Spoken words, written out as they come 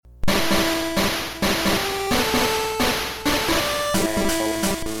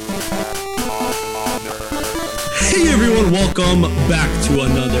welcome back to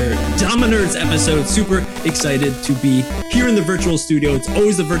another Dominers episode. Super excited to be here in the virtual studio. It's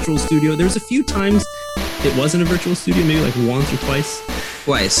always a virtual studio. There's a few times it wasn't a virtual studio, maybe like once or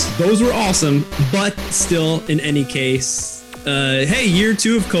twice. Those were awesome, but still, in any case, hey, year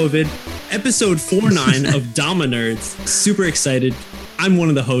 2 of COVID, episode 49 of Dominers. Super excited. I'm one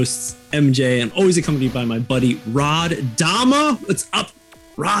of the hosts, MJ. I'm always accompanied by my buddy, Rod Dama. What's up,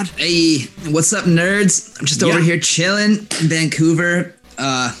 Rod? Hey, what's up, nerds? I'm just over here chilling in Vancouver.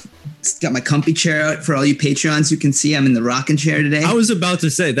 Got my comfy chair out for all you Patreons who can see. I'm in the rocking chair today. I was about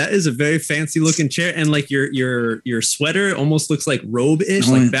to say that is a very fancy looking chair, and like your sweater almost looks like robe-ish,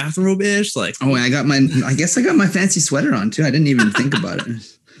 like bathrobe-ish. Like I guess I got my fancy sweater on too. I didn't even think about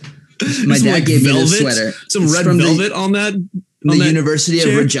it. My dad like gave velvet, me this sweater. Some red velvet on that. The University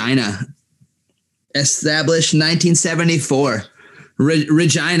of Regina, established 1974.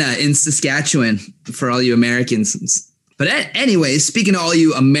 Regina in Saskatchewan for all you Americans. But anyways, speaking of all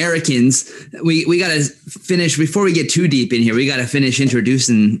you Americans, we got to finish before we get too deep in here. We got to finish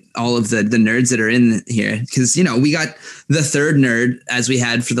introducing all of the nerds that are in here because, you know, we got the third nerd as we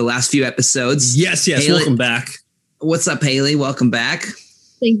had for the last few episodes. Yes. Haley, welcome back. What's up, Haley? Welcome back.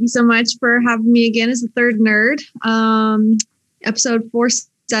 Thank you so much for having me again as the third nerd. Episode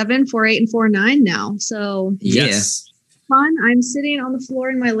 47, 48, and 49 now. So yes. Fun. I'm sitting on the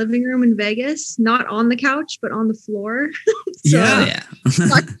floor in my living room in Vegas, not on the couch, but on the floor. Yeah.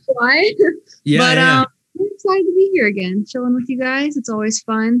 Not why. But I'm excited to be here again, chilling with you guys. It's always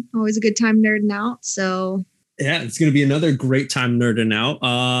fun. Always a good time nerding out. So yeah, it's going to be another great time nerding out.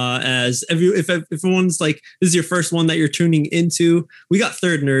 If everyone's like, this is your first one that you're tuning into, we got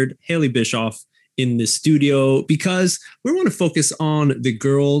third nerd, Haley Bischoff, in the studio because we want to focus on the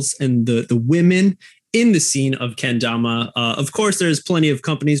girls and the women in the scene of kendama. Of course, there's plenty of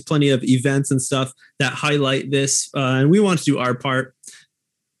companies, plenty of events and stuff that highlight this. And we want to do our part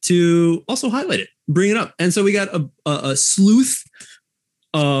to also highlight it, bring it up. And so we got a sleuth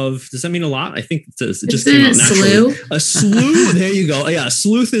of, does that mean a lot? I think it does. It just came out naturally. A slew. There you go. Yeah.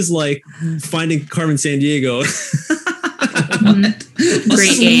 Sleuth is like finding Carmen Sandiego.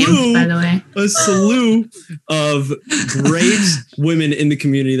 Great game, by the way. A slew of great women in the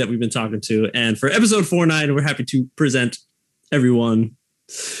community that we've been talking to. And for episode 49, we're happy to present everyone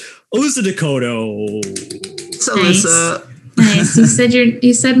Alyssa Dakota. So Alyssa. Nice.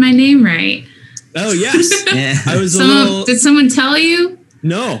 You said my name right. Oh yes. Yeah. I was Did someone tell you?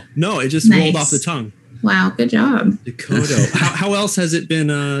 No, it just rolled off the tongue. Wow, good job. Dakota. How else has it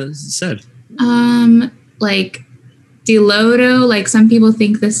been said? Like Delodo, like some people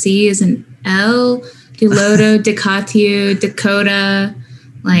think the C is an L. Delodo, Decatiu, Dakota,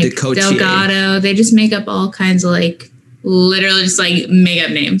 like Decotier. Delgado. They just make up all kinds of like literally just like make up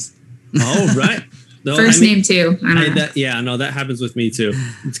names. Oh, right. No, name too. I don't know. That happens with me too.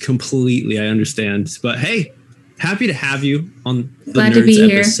 It's completely, I understand. But hey, happy to have you on the Glad Nerds to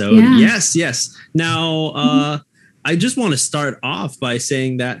be episode. Here. Yeah. Yes. Now, I just want to start off by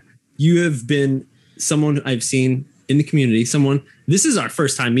saying that you have been someone I've seen in the community, this is our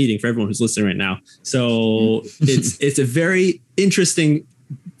first time meeting for everyone who's listening right now. So it's a very interesting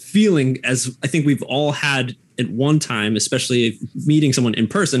feeling, as I think we've all had at one time, especially meeting someone in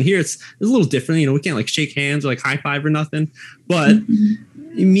person. Here it's a little different. You know, we can't like shake hands or like high five or nothing, but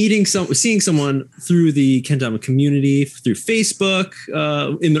seeing someone through the kendama community, through Facebook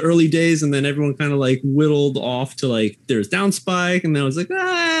in the early days, and then everyone kind of like whittled off to like there's Downspike, and then I was like,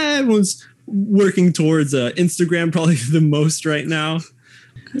 everyone's working towards Instagram probably the most right now.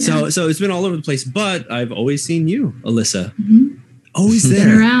 Yeah. So it's been all over the place, but I've always seen you, Alyssa. Always there.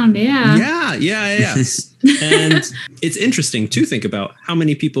 Been around, yeah. Yeah. And it's interesting to think about how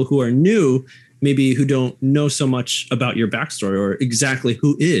many people who are new, maybe who don't know so much about your backstory or exactly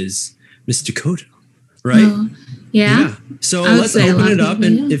who is Miss Dakota, right? Oh, yeah. So let's open it up,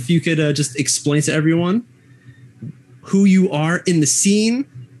 and if you could just explain to everyone who you are in the scene.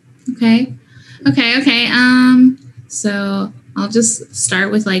 Okay. So I'll just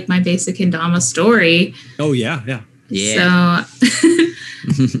start with like my basic kendama story. Oh yeah. So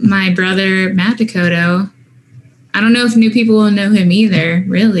my brother Matt Dakota, I don't know if new people will know him either,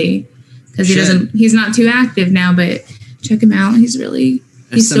 really, because he's not too active now, but check him out. He's still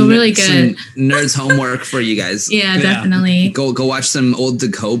really good. Nerds homework for you guys. Yeah, definitely. Go watch some old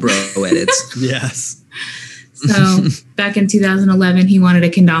Dakobro edits. Yes. So back in 2011, he wanted a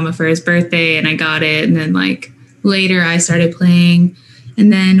kendama for his birthday, and I got it. And then like later I started playing,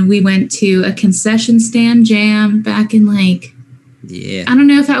 and then we went to a concession stand jam back in like, I don't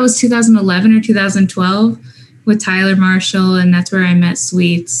know if that was 2011 or 2012 with Tyler Marshall. And that's where I met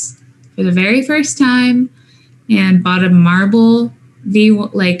Sweets for the very first time. and bought a marble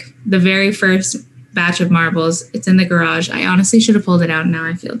like the very first batch of marbles. It's in the garage. I honestly should have pulled it out. Now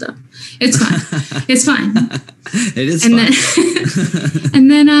I feel dumb. It's fine. It's fine. It is and fun. Then, and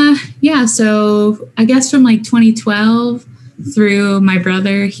then, yeah. So I guess from like 2012 through my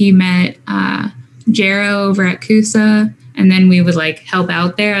brother, he met Jero over at Coosa, and then we would like help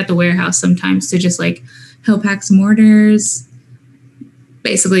out there at the warehouse sometimes to just like help pack some orders.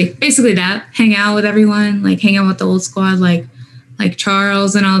 Basically that. Hang out with everyone, like hang out with the old squad, like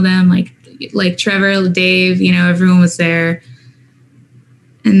Charles and all them, like Trevor, Dave, you know, everyone was there.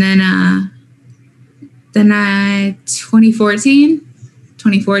 And then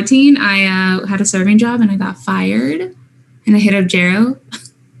 2014, I had a serving job and I got fired, and I hit up Jero,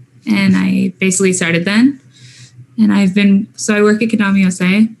 and I basically started then. And I work at Kendama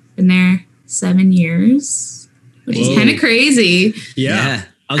USA, been there 7 years, which is kind of crazy. Yeah.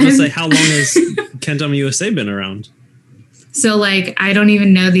 I was gonna say, how long has Kendama USA been around? So like, I don't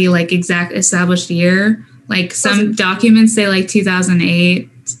even know the like exact established year. Like some documents say like 2008.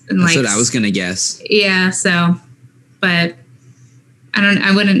 And That's what I was gonna guess. Yeah. So, but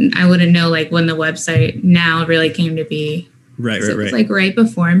I wouldn't know like when the website now really came to be. Right. It was like right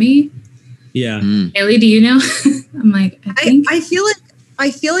before me. Yeah. Ellie, do you know? I'm like, I feel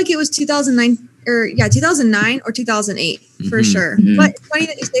like it was 2009 or 2009 or 2008 for sure. Mm-hmm. But it's funny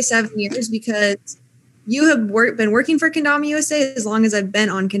that you say 7 years because you have been working for Kendama USA as long as I've been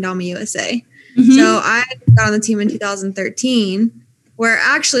on Kendama USA. Mm-hmm. So I got on the team in 2013, where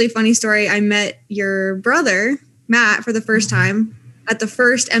actually, funny story, I met your brother, Matt, for the first time at the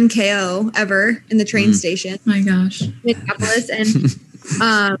first MKO ever in the train station. Oh my gosh. Minneapolis. And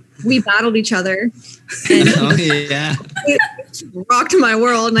we battled each other. And it rocked my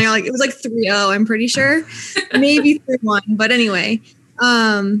world. And it was like 3-0, I'm pretty sure. Maybe 3-1. But anyway.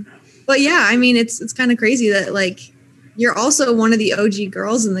 But yeah, I mean, it's kind of crazy that like you're also one of the OG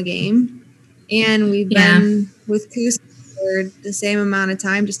girls in the game, and we've been with Coos for the same amount of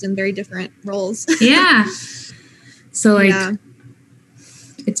time, just in very different roles. Yeah. So like,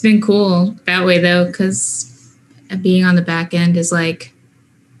 it's been cool that way though, because being on the back end is like,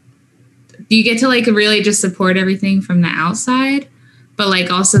 you get to like really just support everything from the outside, but like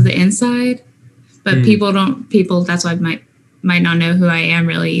also the inside. But people that's why might not know who I am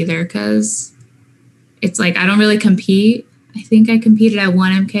really either, because it's like I don't really compete. I think I competed at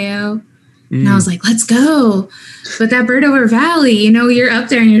one MKO and I was like, let's go. But that Birdover Valley, you know, you're up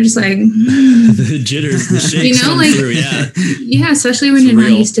there and you're just like the jitters, the shakes, you know, come like through, yeah, especially when you're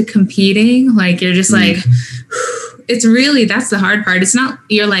not used to competing, like you're just like it's really, that's the hard part. It's not,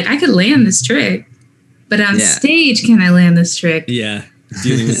 you're like, I could land this trick, but on stage, can I land this trick? Yeah,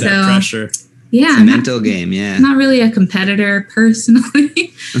 dealing with that pressure. Yeah, it's a mental game. Yeah, I'm not really a competitor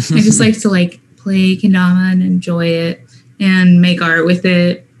personally. I just like to like play kendama and enjoy it and make art with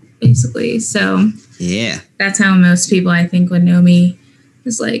it, basically. So yeah, that's how most people I think would know me,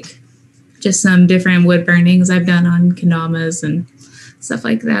 is like just some different wood burnings I've done on kendamas and stuff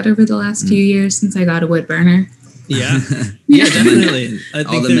like that over the last few years since I got a wood burner. Yeah, yeah, definitely. I think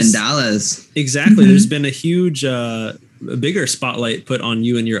all the mandalas. Exactly. There's been a huge, a bigger spotlight put on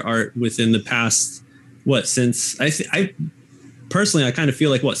you and your art within the past, since I personally, I kind of feel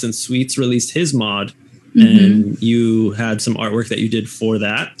like since Sweets released his mod and you had some artwork that you did for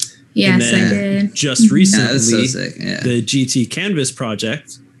that. Yes, I did. Just recently, so sick. the GT Canvas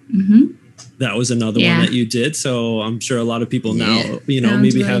project, that was another one that you did. So I'm sure a lot of people now, maybe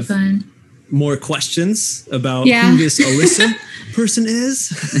really have more questions about who this Alyssa person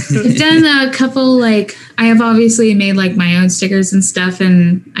is. I've done a couple, I have obviously made my own stickers and stuff,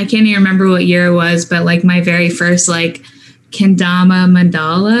 and I can't even remember what year it was, but my very first kendama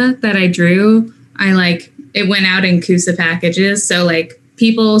mandala that I drew, it went out in Kusa packages. So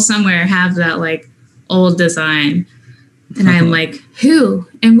people somewhere have that old design, and I'm like, who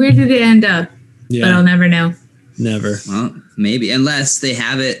and where did it end up? Yeah. But I'll never know. Never. Well, maybe, unless they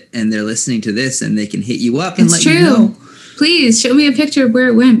have it and they're listening to this and they can hit you up and it's let true. You know. Please show me a picture of where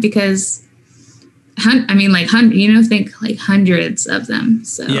it went, because think hundreds of them.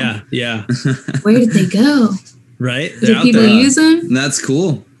 So yeah. Where did they go? Right? Did people use them? That's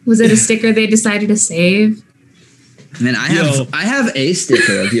cool. Was it a sticker they decided to save? Man, I have a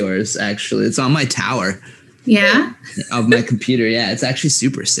sticker of yours actually. It's on my tower. Yeah. Of my computer. Yeah, it's actually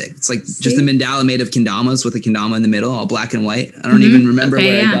super sick. It's just a mandala made of kendamas with a kendama in the middle, all black and white. I don't even remember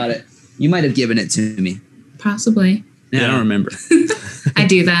where I got it. You might have given it to me. Possibly. Yeah, I don't remember. I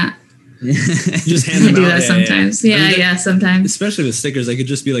do that. Just hand them out. I do that sometimes. Yeah, sometimes. Especially with stickers, they could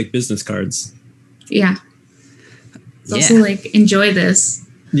just be business cards. Yeah. It's also enjoy this.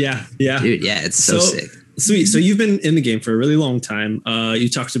 Yeah. Dude, yeah, it's so sick. Sweet. So you've been in the game for a really long time. You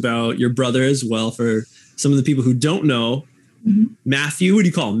talked about your brother as well. For some of the people who don't know, Matthew, what do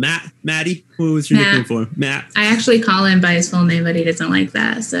you call him? Matty? What was your nickname for him? Matt. I actually call him by his full name, but he doesn't like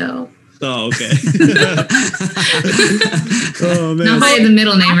that. So. Oh, okay. Oh man. Not by the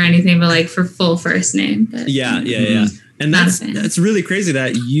middle name or anything, but like for full first name. But, yeah. And that's really crazy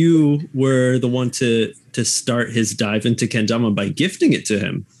that you were the one to start his dive into kendama by gifting it to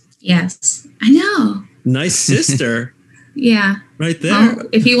him. Yes, I know. Nice sister. Yeah. Right there. Well,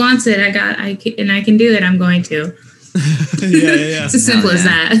 if he wants it, I can do it. I'm going to. Yeah. It's as simple as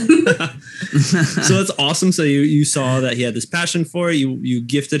that. So that's awesome. So you saw that he had this passion for it. You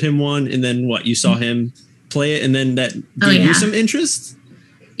gifted him one, and then what? You saw him play it, and then that gave you some interest?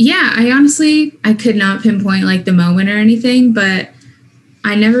 Yeah, I could not pinpoint like the moment or anything, but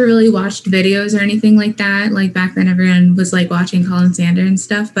I never really watched videos or anything like that. Like back then everyone was like watching Colin Sander and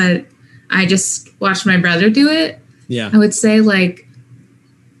stuff, but I just watched my brother do it. Yeah. I would say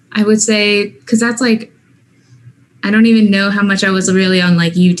because that's like, I don't even know how much I was really on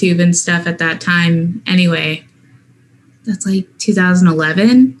like YouTube and stuff at that time anyway. That's like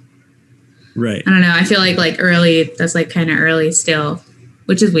 2011. Right. I don't know. I feel like early, that's like kind of early still,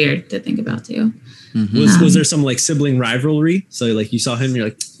 which is weird to think about too. Mm-hmm. Was there some like sibling rivalry? So like you saw him, you're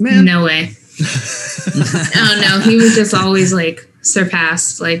like, man. No way. Oh no, he was just always like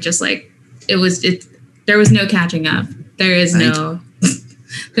surpassed. Like just like there was no catching up. There is no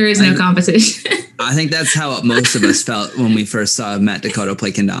competition. I think that's how most of us felt when we first saw Matt Dakota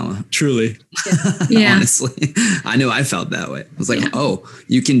play kendama. Truly. Yeah. Honestly, I knew I felt that way. I was like, oh,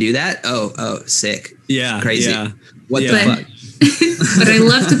 you can do that? Oh, sick. Yeah. Crazy. Yeah. What the fuck?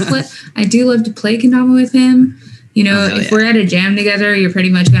 But I do love to play kendama with him. You know, if we're at a jam together, you're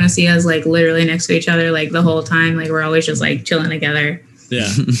pretty much going to see us like literally next to each other like the whole time. Like we're always just like chilling together.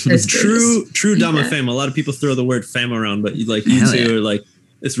 Yeah. True Dama fam. A lot of people throw the word fam around, but like you two are like,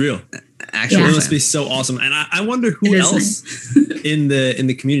 it's real. Actually, it must be so awesome. And I wonder who else in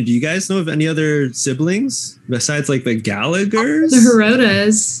the community. Do you guys know of any other siblings besides like the Gallaghers? The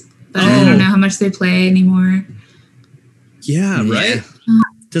Herodas, but I don't know how much they play anymore. Yeah, right.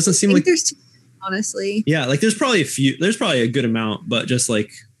 Doesn't seem like there's two, honestly. Yeah, like there's probably a good amount, but just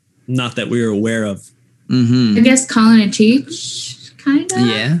like not that we were aware of. Mm-hmm. I guess Colin and Cheech, kind of.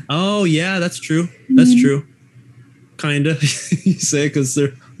 Yeah. Oh yeah, that's true. That's true. Kinda. You say because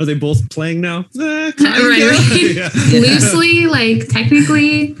are they both playing now? Right. Yeah. Loosely, like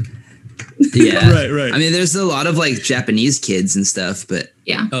technically. Yeah. Right. I mean, there's a lot of like Japanese kids and stuff, but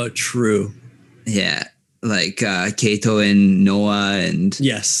yeah. Oh, true. Yeah. Like Keito and Noah and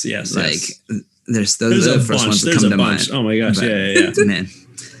yes. Like there's the first ones that come to mind. Oh my gosh. But, yeah. Man.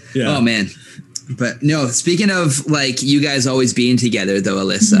 Yeah. Oh man. But no, speaking of like you guys always being together though,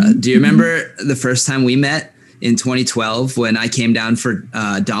 Alyssa, do you remember the first time we met in 2012 when I came down for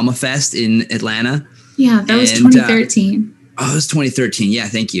Dama Fest in Atlanta? Yeah, that was 2013. It was 2013. Yeah,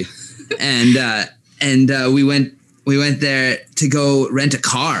 thank you. and we went there to go rent a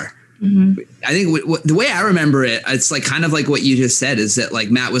car. Mm-hmm. I think the way I remember it, it's like kind of like what you just said is that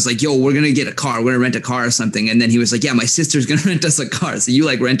like Matt was like, yo, we're going to get a car. We're going to rent a car or something. And then he was like, yeah, my sister's going to rent us a car. So you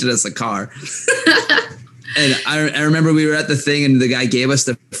like rented us a car. And I remember we were at the thing and the guy gave us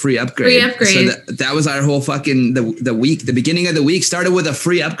the free upgrade. So that was our whole fucking, the week, the beginning of the week started with a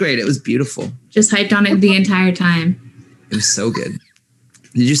free upgrade. It was beautiful. Just hyped on it the entire time. It was so good.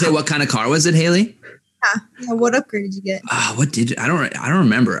 Did you say what kind of car was it, Haley? Yeah. What upgrade did you get? I don't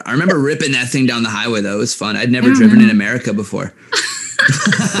remember. I remember ripping that thing down the highway though. It was fun. I'd never driven in America before.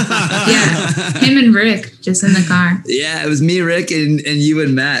 Yeah, him and Rick just in the car. Yeah, it was me, Rick, and you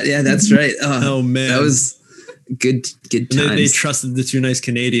and Matt. Yeah, that's right. Oh man, that was good times. They trusted the two nice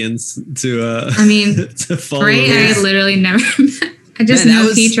Canadians to. I mean, to follow. Right? I literally never. I just know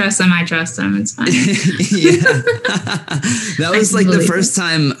if he trusts him, I trust him. It's fine. Yeah, that was like the first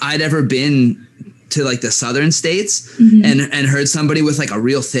time I'd ever been to like the southern states and heard somebody with like a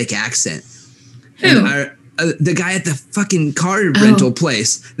real thick accent. Who? And the guy at the fucking car rental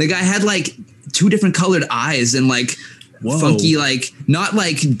place. The guy had like two different colored eyes and like funky, like not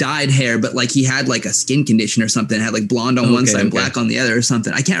like dyed hair, but like he had like a skin condition or something. Had like blonde on one side, black on the other or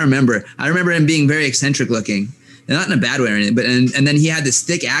something. I can't remember. I remember him being very eccentric looking. And not in a bad way or anything, but and then he had this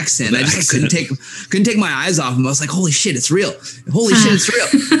thick accent. I just couldn't take my eyes off him. I was like, holy shit, it's real. Holy shit, it's real.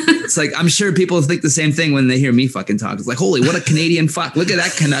 It's like, I'm sure people think the same thing when they hear me fucking talk. It's like, holy, what a Canadian fuck. Look at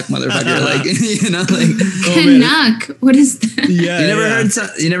that Canuck motherfucker. Like, you know, like Canuck. What is that? Yeah.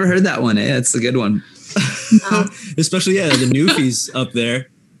 You never heard that one, eh? It's a good one. No. Especially, the Newfies up there.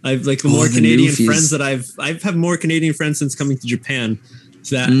 I've like the more Canadian friends that I've had more Canadian friends since coming to Japan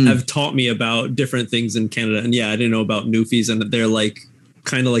that have taught me about different things in Canada. And yeah, I didn't know about Newfies, and they're like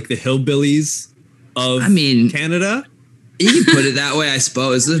kind of like the hillbillies of Canada. You can put it that way, I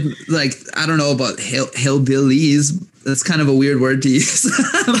suppose. Like, I don't know about hillbillies. That's kind of a weird word to use.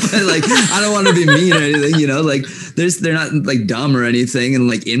 But like, I don't want to be mean or anything, you know, like they're not like dumb or anything and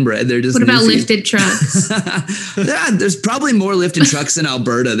like inbred. They're just. What about lifted trucks? Yeah, there's probably more lifted trucks in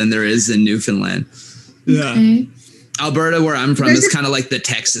Alberta than there is in Newfoundland. Yeah. Okay. Alberta, where I'm from, is kind of like the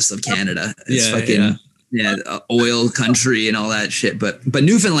Texas of Canada. It's oil country and all that shit. But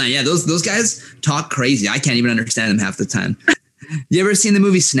Newfoundland, yeah, those guys talk crazy. I can't even understand them half the time. You ever seen the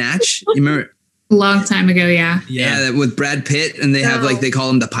movie Snatch? You remember? A long time ago, yeah. Yeah, with Brad Pitt, and they have like, they call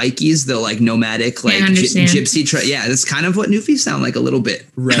them the Pikeys, the like nomadic, like gypsy. Yeah, that's kind of what Newfies sound like a little bit.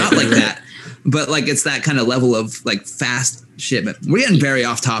 Right, not like that, but like it's that kind of level of like fast shit. But we're getting very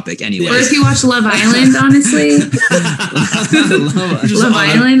off topic anyway. Or if you watch Love Island, honestly. Love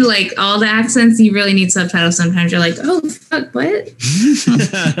Island, like all the accents, you really need subtitles sometimes. You're like, oh, fuck, what?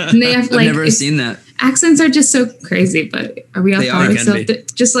 And they have like. I've never seen that. Accents are just so crazy, but are we off topic? So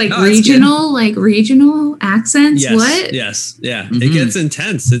just like regional accents. Yes, what? Yes. Yeah. Mm-hmm. It gets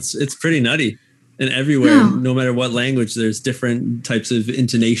intense. It's pretty nutty. And everywhere, no matter what language, there's different types of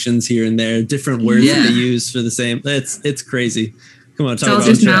intonations here and there, different words that they use for the same. It's crazy. Come on, talk about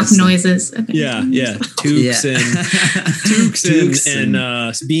just mouth noises. Okay. Yeah. Toques and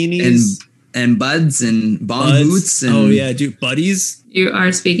beanies. And buds and bomb boots. And dude, buddies. You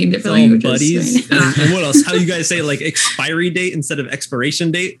are speaking different languages. Buddies. Right and what else? How do you guys say it? Like expiry date instead of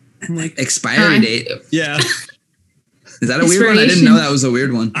expiration date? I'm like expiry date. Yeah. Is that a weird one? I didn't know that was a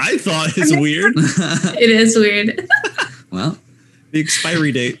weird one. I thought it's weird. It is weird. Well, the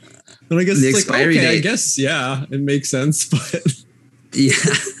expiry date. And I guess the it's expiry like, okay, date. I guess, yeah, it makes sense. But yeah.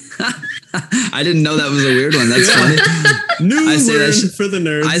 I didn't know that was a weird one. That's funny. New I say that for the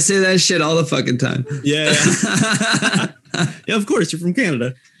nerds. I say that shit all the fucking time. Yeah. Yeah, of course. You're from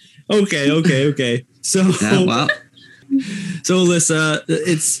Canada. Okay. So, So Alyssa,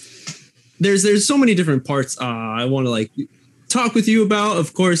 there's so many different parts I want to like talk with you about.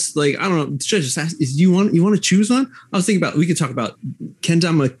 Of course, like I don't know. Should I just ask? You want to choose one? I was thinking about we could talk about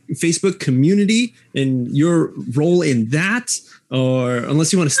Kendama Facebook community and your role in that, or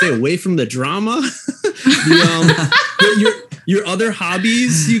unless you want to stay away from the drama, your other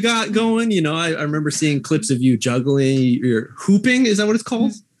hobbies you got going. You know, I remember seeing clips of you juggling. You're hooping. Is that what it's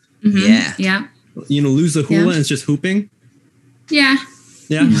called? Mm-hmm. Yeah. You know, lose the hula and it's just hooping. Yeah.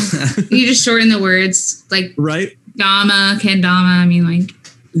 Yeah. You just shorten the words like right. Dama, kendama. I mean, like.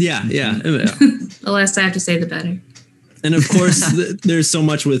 Yeah. The less I have to say, the better. And of course, there's so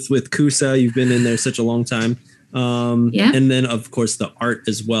much with Kusa. You've been in there such a long time. And then of course the art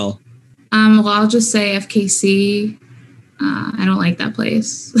as well. Well, I'll just say FKC. I don't like that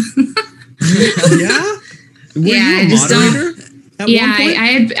place. Yeah. Were you a moderator at one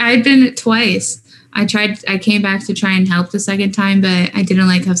point? I had been twice. I came back to try and help the second time, but I didn't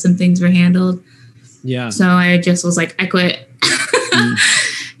like how some things were handled. Yeah. So I just was like, I quit.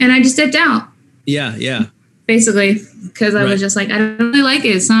 And I just dipped out. Yeah. Basically, because I was just like, I don't really like it.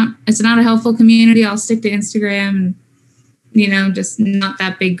 It's not a helpful community. I'll stick to Instagram and, just not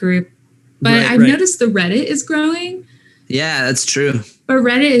that big group. But I've noticed the Reddit is growing. Yeah, that's true. But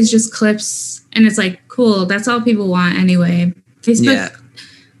Reddit is just clips and it's like, cool. That's all people want anyway. Facebook,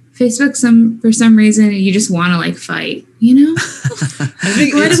 for some reason, you just want to like fight, I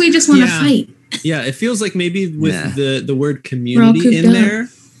think why do we just want to fight? Yeah, it feels like maybe with the word community in there,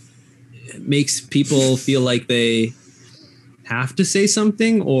 it makes people feel like they have to say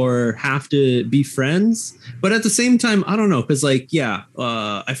something or have to be friends. But at the same time, I don't know, because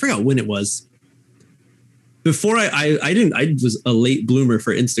I forgot when it was. Before I was a late bloomer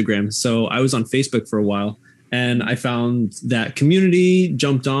for Instagram, so I was on Facebook for a while. And I found that community,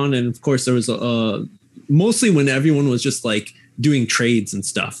 jumped on, and of course there was mostly when everyone was just like doing trades and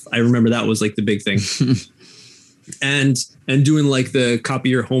stuff. I remember that was like the big thing, and doing like the copy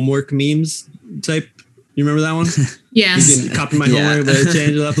your homework memes type. You remember that one? Yes. You can copy my homework, but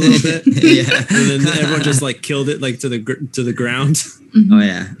change it up a little bit. Yeah, and then everyone just like killed it like to the ground. Mm-hmm. Oh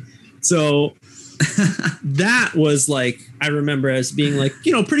yeah. So that was like, I remember as being like,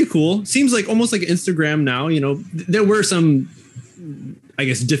 pretty cool. Seems like almost like Instagram now, there were some, I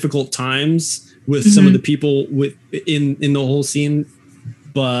guess, difficult times with some of the people in the whole scene,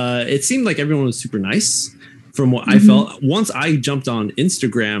 but it seemed like everyone was super nice from what I felt. Once I jumped on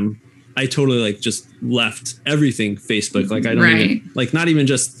Instagram, I totally like just left everything Facebook. Like I don't even like, not even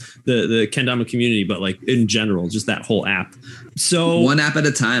just the Kendama community, but like in general, just that whole app. So one app at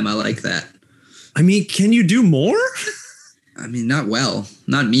a time. I like that. I mean, can you do more? I mean, not well.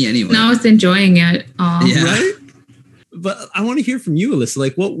 Not me anyway. No, I was enjoying it all. Yeah. Right? But I want to hear from you, Alyssa.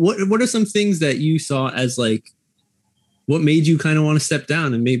 Like, what are some things that you saw as like, what made you kind of want to step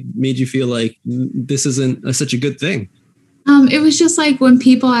down and made you feel like this isn't such a good thing? It was just like when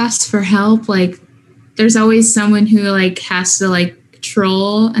people ask for help, like there's always someone who like has to like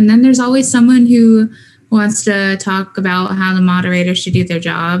troll, and then there's always someone who wants to talk about how the moderator should do their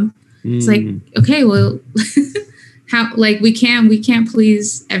job. It's like, okay, well, how, like we can't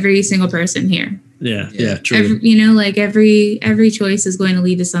please every single person here. Yeah, true. Every choice is going to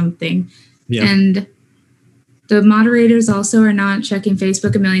lead to something. Yeah. And the moderators also are not checking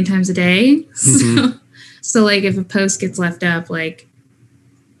Facebook a million times a day. So like if a post gets left up, like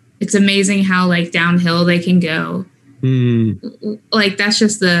it's amazing how like downhill they can go. Like that's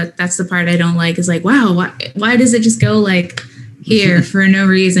the part I don't like, is like, wow, why does it just go like here for no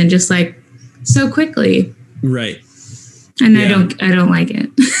reason, just like so quickly? Right. And I don't like it.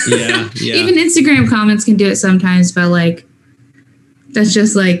 Yeah. Even Instagram comments can do it sometimes, but like that's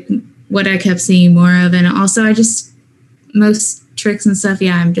just like what I kept seeing more of. And also most tricks and stuff,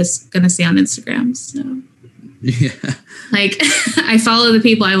 I'm just gonna see on Instagram. So yeah. Like I follow the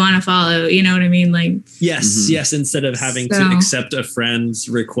people I want to follow, you know what I mean? Like yes, instead of having to accept a friend's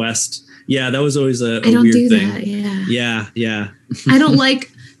request. Yeah, that was always a I don't weird do thing. That, yeah. I don't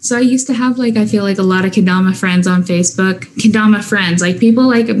like, so I used to have like, I feel like a lot of Kendama friends on Facebook. Kendama friends, like people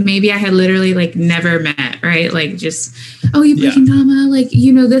like maybe I had literally like never met, right? Like just, oh, you play Kendama? Like,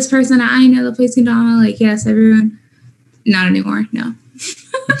 you know, this person I know that plays Kendama? Like, yes, everyone. Not anymore, no.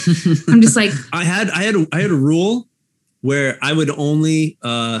 I'm just like, I had a rule where I would only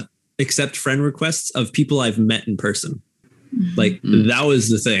accept friend requests of people I've met in person. Like that was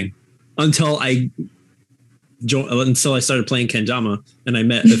the thing until I started playing Kendama and I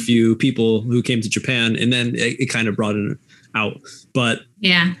met a few people who came to Japan, and then it kind of brought it out. But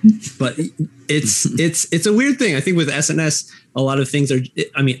it's a weird thing. I think with SNS, a lot of things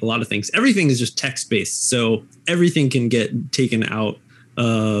everything is just text based. So everything can get taken out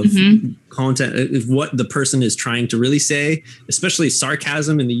of content, what the person is trying to really say, especially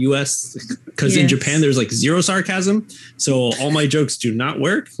sarcasm in the US, because in Japan there's like zero sarcasm, so all my jokes do not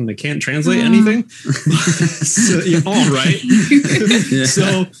work and I can't translate anything. So, all right.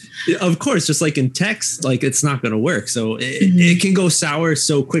 So of course, just like in text, like it's not going to work. So it can go sour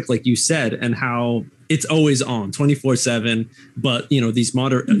so quick, like you said, and how it's always on 24/7. But these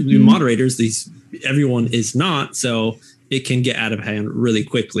moderators, everyone is not, so it can get out of hand really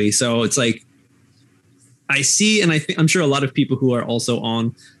quickly. So it's like, I see, and I'm sure a lot of people who are also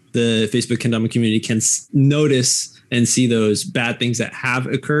on the Facebook Kendama community can notice and see those bad things that have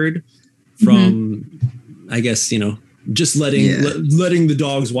occurred from, I guess, just letting the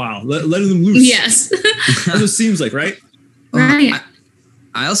dogs wild, letting them loose. Yes. That's what it seems like, right? Right.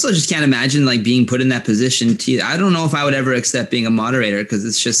 I also just can't imagine like being put in that position too. I don't know if I would ever accept being a moderator, because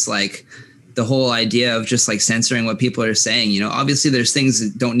it's just like the whole idea of just like censoring what people are saying. Obviously there's things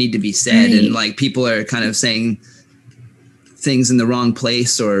that don't need to be said, and like people are kind of saying things in the wrong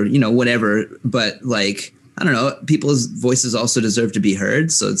place or, whatever. But like, I don't know, people's voices also deserve to be heard.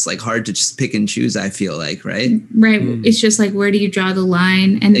 So it's like hard to just pick and choose, I feel like, right? Right. It's just like, where do you draw the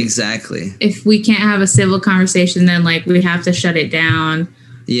line? And exactly. If we can't have a civil conversation, then like we have to shut it down.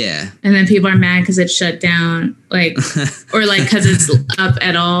 Yeah. And then people are mad because it's shut down, like, or like because it's up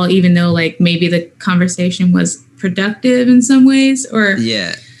at all, even though like maybe the conversation was productive in some ways, or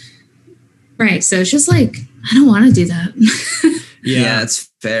right. So it's just like, I don't want to do that. Yeah,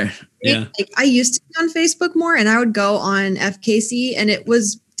 that's fair. Yeah. Like I used to be on Facebook more, and I would go on FKC, and it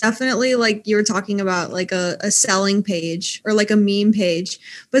was definitely like you were talking about, like a selling page or like a meme page.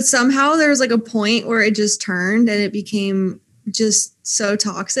 But somehow there was like a point where it just turned and it became just so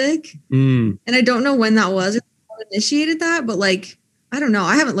toxic. And I don't know when that was, or initiated that, but like, I don't know.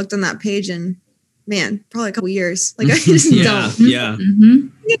 I haven't looked on that page in, probably a couple years. Like I just don't. Yeah.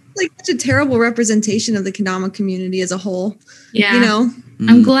 It's like such a terrible representation of the Kendama community as a whole. Yeah.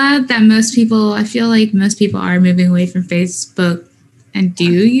 I'm glad that I feel like most people are moving away from Facebook and do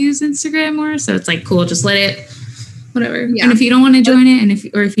use Instagram more. So it's like, cool, just let it, whatever. Yeah. And if you don't want to join it, and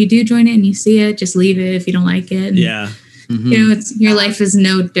if you do join it and you see it, just leave it if you don't like it. And, it's your life is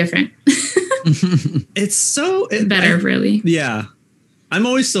no different. It's so better, really. Yeah. I'm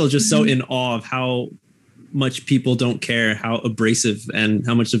always still just so in awe of how much people don't care, how abrasive and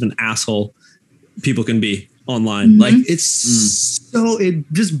how much of an asshole people can be online. Like it's so, it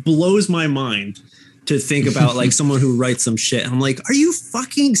just blows my mind to think about like someone who writes some shit. I'm like, are you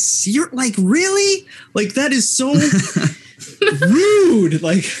fucking serious? Like, really? Like, that is so rude.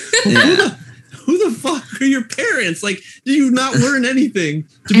 Like, who the fuck are your parents? Like, do you not learn anything?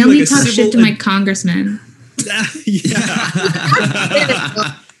 To I only talk shit to my congressman. Yeah.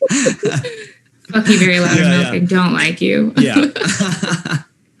 Fuck you very loud enough. I don't like you. Yeah.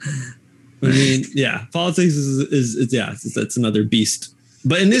 I mean, yeah, politics is that's another beast.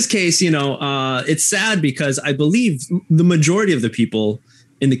 But in this case, it's sad because I believe the majority of the people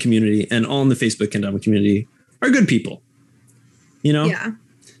in the community and all in the Facebook Kendama community are good people, Yeah.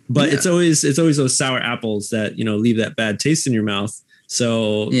 But it's always those sour apples that, leave that bad taste in your mouth.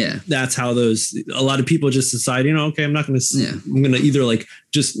 So that's how a lot of people just decide, okay, I'm going to either like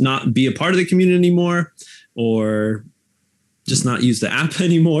just not be a part of the community anymore or just not use the app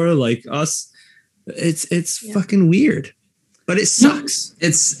anymore. Like us. It's fucking weird, but it sucks.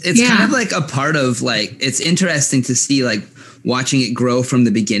 It's kind of like a part of like, it's interesting to see like watching it grow from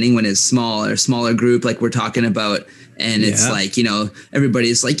the beginning when it's smaller group, like we're talking about. And it's like,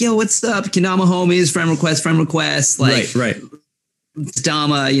 everybody's like, yo, what's up? Kendama homies, friend request, like, right.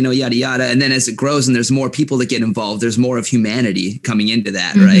 Dama, yada, yada. And then as it grows and there's more people that get involved, there's more of humanity coming into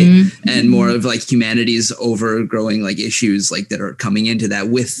that. Right. And more of like humanity's overgrowing like issues like that are coming into that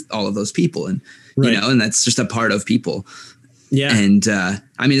with all of those people. And, and that's just a part of people. Yeah. And I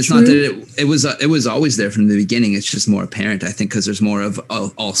mean, it's not that it was always there from the beginning. It's just more apparent, I think, because there's more of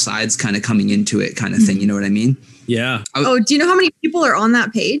all sides kind of coming into it kind of thing. You know what I mean? Yeah. Do you know how many people are on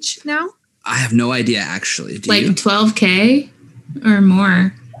that page now? I have no idea, actually. Do like you? 12K or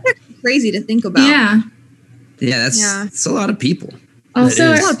more. That's crazy to think about. Yeah. Yeah, that's a lot of people.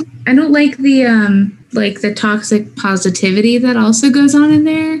 Also, I don't like the toxic positivity that also goes on in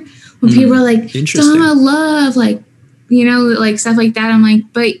there. When people are like, Dama love, like, like stuff like that. I'm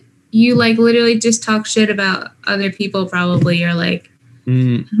like, but you like literally just talk shit about other people probably, or like,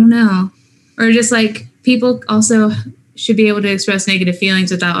 I don't know. Or just like people also should be able to express negative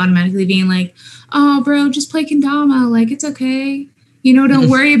feelings without automatically being like, oh, bro, just play kendama. Like, it's okay. Don't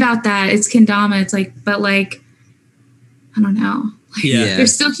worry about that. It's kendama. It's like, but like, I don't know. Like,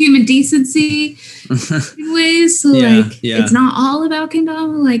 there's still human decency in ways. So it's not all about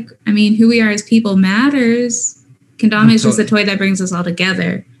kendama. Like, I mean, who we are as people matters. Kendama is just a toy that brings us all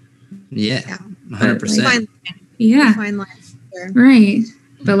together. Yeah. 100%. Fine line. Right.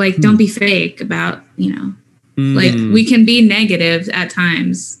 But like, don't be fake about, like we can be negative at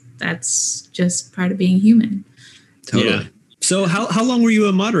times. That's just part of being human. Totally. Yeah. So how long were you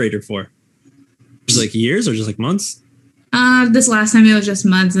a moderator for? Was it like years or just like months? This last time it was just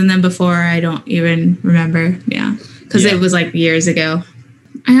months. And then before, I don't even remember. Yeah. Because it was like years ago.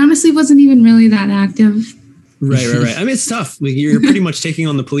 I honestly wasn't even really that active. Right. I mean, it's tough. Like, you're pretty much taking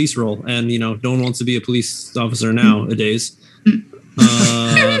on the police role, and no one wants to be a police officer nowadays.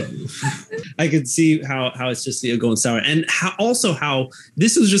 I could see how it's just going sour, and how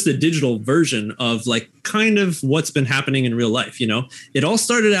this is just a digital version of like kind of what's been happening in real life. It all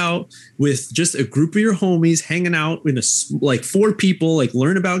started out with just a group of your homies hanging out in like 4 people, like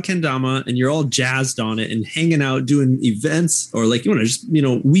learn about kendama, and you're all jazzed on it and hanging out doing events or like just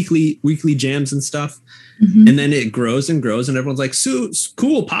weekly jams and stuff. And then it grows and grows, and everyone's like, so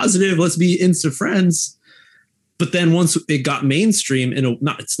cool, positive, let's be Insta friends. But then once it got mainstream,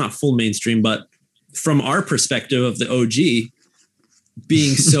 it's not full mainstream, but from our perspective of the OG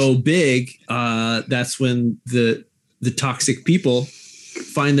being so big, that's when the toxic people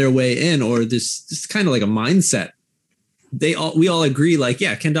find their way in, or this kind of like a mindset. We all agree, like,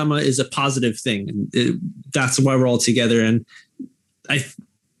 yeah, kendama is a positive thing, and that's why we're all together. And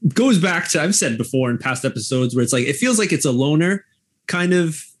goes back to, I've said before in past episodes, where it's like, it feels like it's a loner kind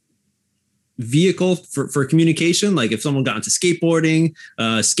of vehicle for communication. Like if someone got into skateboarding,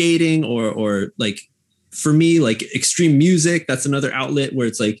 skating, or like for me, like extreme music, that's another outlet where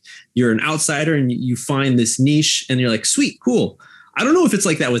it's like you're an outsider and you find this niche and you're like, sweet, cool. I don't know if it's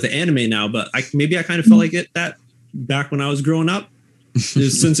like that with the anime now, but I kind of felt like that back when I was growing up.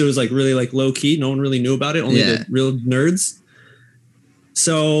 Since it was like really like low key, no one really knew about it, only the real nerds.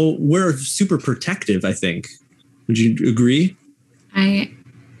 So we're super protective, I think. Would you agree?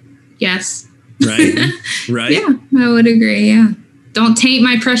 Yes. Right. Yeah, I would agree. Yeah. Don't taint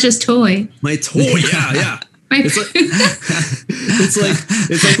my precious toy. My toy. Yeah. It's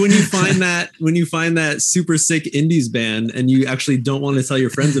like when you find that super sick indies band and you actually don't want to tell your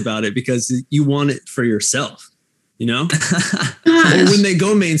friends about it because you want it for yourself. Or when they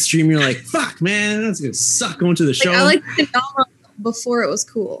go mainstream, you're like, fuck, man, that's gonna suck going to the show. I like kendama before it was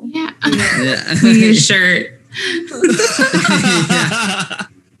cool. Yeah. Your shirt.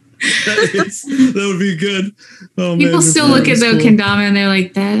 That would be good. Oh, people man, still look at the kendama and they're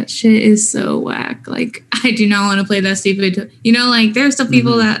like, that shit is so whack. Like, I do not want to play that stupid. Like, there are still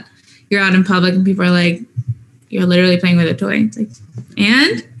people that you're out in public and people are like, you're literally playing with a toy. It's like,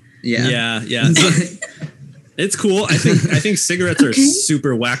 and Yeah. It's cool. I think cigarettes are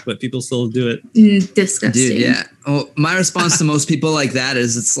super whack, but people still do it. Disgusting. Dude, yeah. Well, my response to most people like that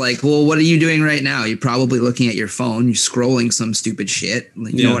is it's like, well, what are you doing right now? You're probably looking at your phone. You're scrolling some stupid shit.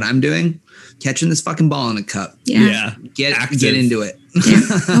 Like, you know what I'm doing? Catching this fucking ball in a cup. Yeah. Get into it.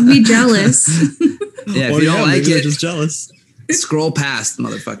 Don't be jealous. Yeah, if you don't like it, just jealous. Scroll past,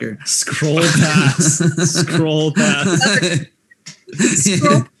 motherfucker. Scroll past. Scroll past.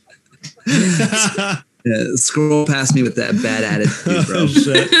 Yeah, scroll past me with that bad attitude, bro. Oh,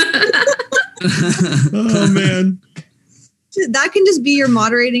 shit. Oh, man. That can just be your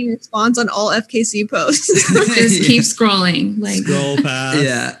moderating response on all FKC posts. Just keep scrolling. Like, Scroll past.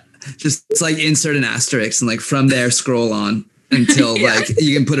 Yeah. Just it's like insert an asterisk and like from there scroll on until like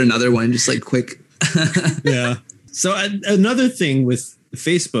you can put another one, just like quick. Yeah. So another thing with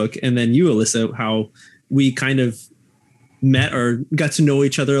Facebook and then you, Alyssa, how we kind of met or got to know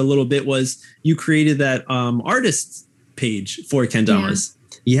each other a little bit was you created that artist page for Kendamas.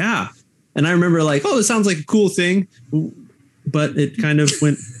 Yeah. And I remember like, oh, this sounds like a cool thing, but it kind of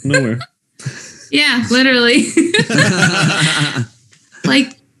went nowhere. Yeah, literally.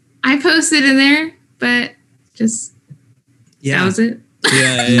 Like I posted in there, but just that was it.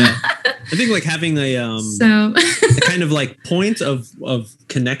 Yeah. I think like having a a kind of like point of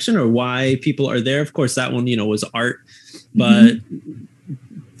connection or why people are there. Of course, that one, was art, but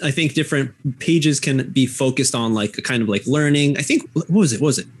I think different pages can be focused on like a kind of like learning. I think what was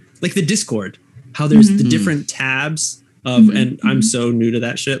it? Like the Discord, how there's the different tabs of, and I'm so new to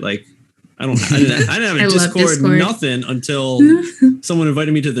that shit. Like I didn't have a Discord, nothing until someone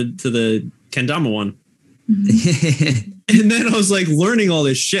invited me to the Kendama one. And then I was like learning all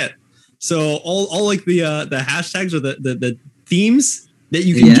this shit. So all like the hashtags or the themes that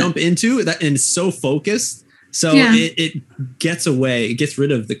you can jump into that, and it's so focused. So it gets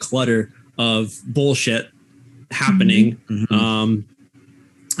rid of the clutter of bullshit happening.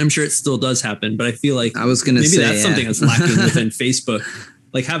 I'm sure it still does happen, but I feel like I was gonna say that's something that's lacking within Facebook.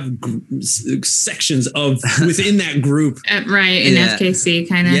 Like have sections of within that group, right? In FKC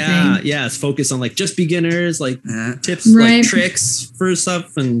kind of thing. Yeah, it's focused on like just beginners, like tips, like tricks for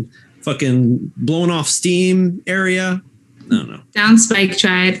stuff, and fucking blowing off steam area. I don't know. Downspike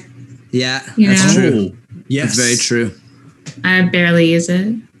tried. Yeah, that's true. Yes, that's very true. I barely use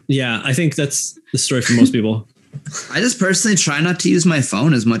it. Yeah, I think that's the story for most people. I just personally try not to use my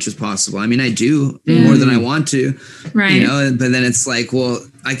phone as much as possible. I mean, I do more than I want to, right? But then it's like, well,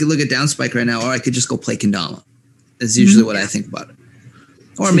 I could look at Downspike right now, or I could just go play Kendama. Is usually what I think about it.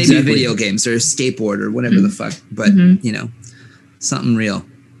 Or maybe video games or skateboard or whatever the fuck. But something real.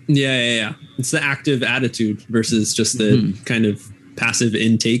 Yeah. It's the active attitude versus just the kind of passive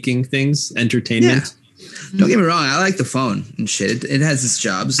intaking things, entertainment. Yeah. Don't get me wrong. I like the phone and shit. It has its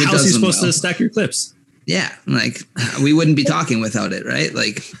jobs. How else are you supposed to stack your clips? Yeah, like we wouldn't be talking without it, right?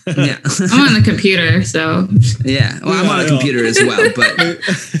 Like, yeah. I'm on the computer, so. Yeah, well, I'm on a computer as well, but.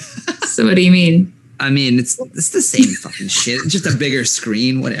 So what do you mean? I mean, it's the same fucking shit. Just a bigger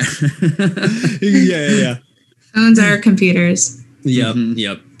screen, whatever. Yeah. Phones are computers.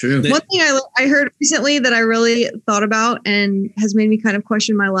 Yep. True. One thing I heard recently that I really thought about and has made me kind of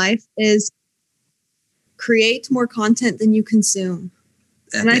question my life is create more content than you consume.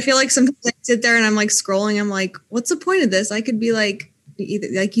 And I feel like sometimes I sit there and I'm like scrolling. I'm like, what's the point of this? I could be like, either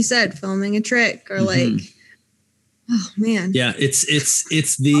like you said, filming a trick or like, oh man. Yeah, it's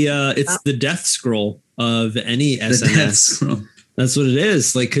the death scroll of any SNS. That's what it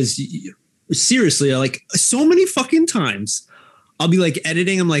is. Like, because seriously, like so many fucking times, I'll be like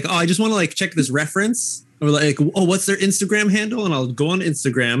editing. I'm like, oh, I just want to like check this reference, or like, oh, what's their Instagram handle? And I'll go on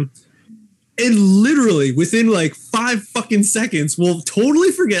Instagram. And literally within like 5 fucking seconds, we'll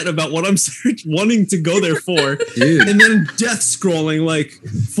totally forget about what I'm wanting to go there for. Dude. And then death scrolling like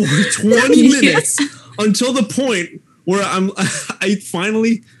for 20 minutes until the point where I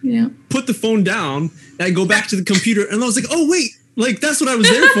finally put the phone down and I go back to the computer and I was like, oh wait, like that's what I was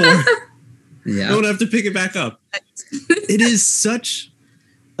there for. I don't have to pick it back up. It is such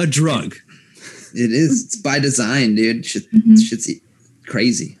a drug. It is. It's by design, dude. Shit's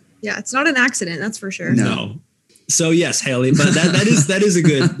crazy. Yeah, it's not an accident, that's for sure. No. So yes, Haley, but that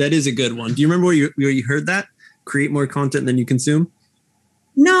is a good one. Do you remember where you heard that? Create more content than you consume?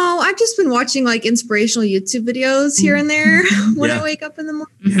 No, I've just been watching like inspirational YouTube videos here and there when I wake up in the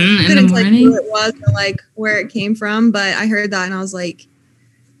morning. I couldn't tell you who it was or like where it came from, but I heard that and I was like,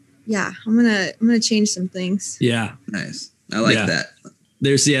 yeah, I'm gonna change some things. Yeah. Nice. I like that.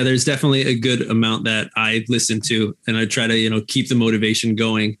 There's definitely a good amount that I listen to and I try to, keep the motivation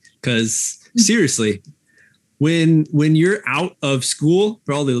going because seriously, when you're out of school,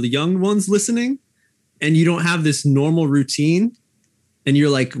 for all the young ones listening, and you don't have this normal routine, and you're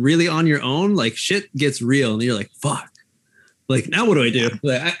like really on your own, like shit gets real, and you're like, fuck. Like, now what do I do?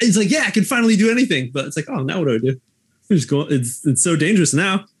 Like, it's like, yeah, I can finally do anything. But it's like, oh, now what do I do? I'm just going, it's so dangerous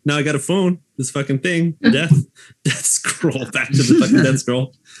now. Now I got a phone, this fucking thing, death scroll, back to the fucking death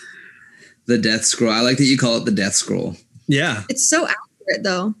scroll. The death scroll. I like that you call it the death scroll. Yeah. It's so accurate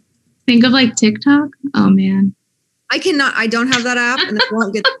though. Think of like TikTok. Oh man. I don't have that app and I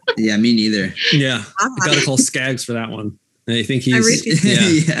won't get. Yeah, me neither. Yeah. I gotta call Skaggs for that one. I think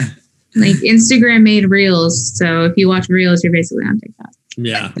he's, yeah. Like Instagram made Reels. So if you watch Reels, you're basically on TikTok.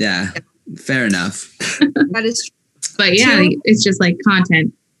 Yeah. Yeah. Fair enough. That is true. But yeah, it's just like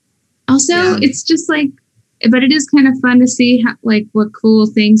content. Also, it's just like, but it is kind of fun to see how, like what cool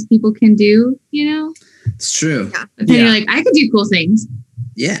things people can do, you know? It's true. Yeah. But then you're like, I could do cool things.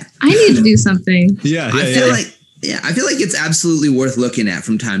 Yeah. I need to do something. Yeah. I feel like it's absolutely worth looking at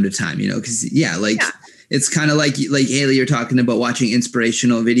from time to time, you know, because it's kind of like Haley, you're talking about watching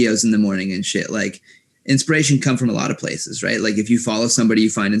inspirational videos in the morning and shit. Like inspiration come from a lot of places, right? Like if you follow somebody you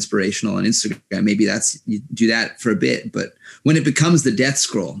find inspirational on Instagram, maybe you do that for a bit, but when it becomes the death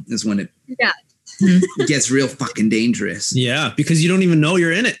scroll is when it gets real fucking dangerous. Yeah, because you don't even know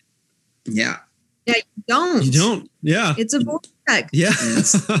you're in it. Yeah. Yeah, you don't. You don't. Yeah. It's a vortex. Yeah.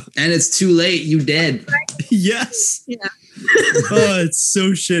 And it's too late. You dead. Yes. Yeah. Oh, it's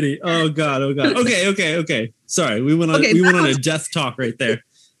so shitty. Oh God. Okay. Sorry, we went on a death talk right there.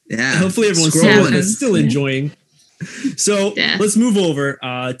 Yeah. Hopefully everyone's still enjoying. So let's move over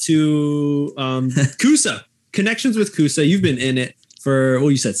to Kusa. Connections with Kusa. You've been in it for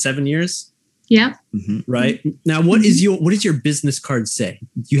you said 7 years. Yep. Right now, what does your business card say?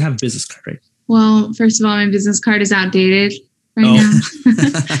 You have a business card, right? Well, first of all, my business card is outdated right now.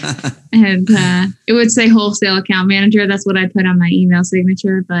 And it would say wholesale account manager. That's what I put on my email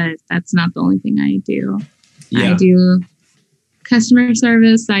signature, but that's not the only thing I do. Yeah. I do customer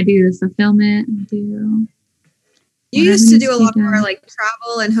service. I do the fulfillment. You used to do a lot more like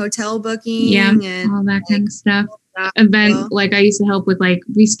travel and hotel booking. Yeah, and all that kind of stuff. Event, like I used to help with like,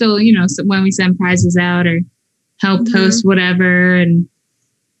 we still, you know, when we send prizes out or help host whatever and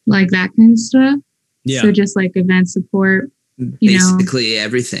like that kind of stuff. Yeah. So just like event support, basically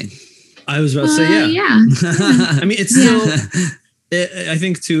everything. I was about to say, yeah. I mean, it's still, I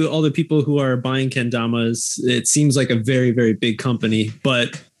think to all the people who are buying kendamas, it seems like a very, very big company,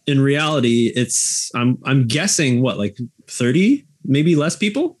 but in reality, I'm guessing what, like 30, maybe less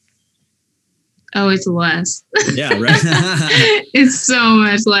people? Oh, it's less. Yeah, right. It's so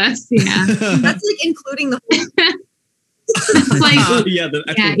much less. Yeah. That's like including the whole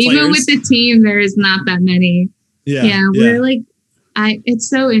even with the team, there is not that many. We're like, it's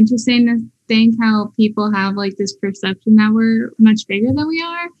so interesting to think how people have like this perception that we're much bigger than we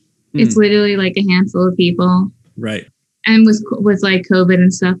are. It's literally like a handful of people. Right. And with like COVID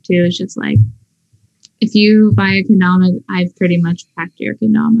and stuff too, it's just like, if you buy a kendama, I've pretty much packed your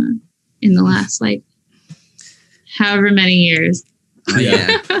kendama in the last like however many years. Oh,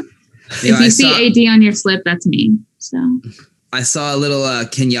 yeah. If you see AD on your slip, that's me. So I saw a little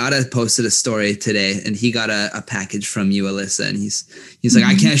Kenyatta posted a story today, and he got a package from you, Alyssa, and he's like,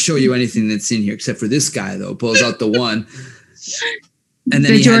 I can't show you anything that's in here except for this guy though. Pulls out the one. And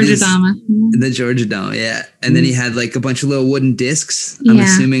then the Georgia Dama. The Georgia Dama, yeah. And then he had like a bunch of little wooden discs, I'm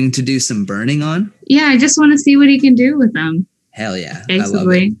assuming to do some burning on. Yeah, I just want to see what he can do with them. Hell yeah.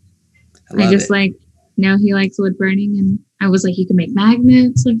 Basically. I just like, he likes wood burning, and I was like, you can make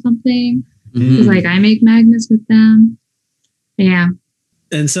magnets or something. He's like, I make magnets with them. Yeah.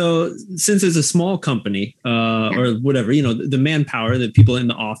 And so since it's a small company or whatever, you know, the manpower, the people in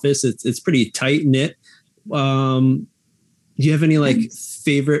the office, it's pretty tight knit. Do you have any like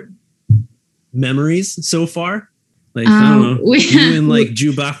favorite memories so far? Like, I don't know, you and like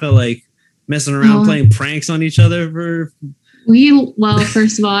Chewbacca, like messing around, playing pranks on each other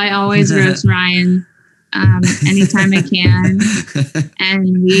first of all, I always roast Ryan anytime I can.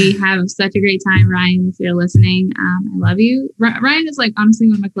 And we have such a great time, Ryan, if you're listening. I love you. Ryan is like honestly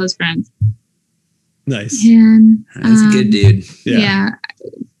one of my close friends. Nice. And that's a good dude. Yeah.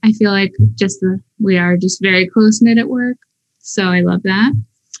 I feel like we are just very close knit at work. So I love that.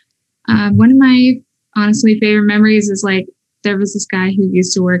 One of my honestly favorite memories is like, there was this guy who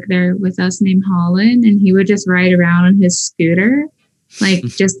used to work there with us named Holland, and he would just ride around on his scooter. Like,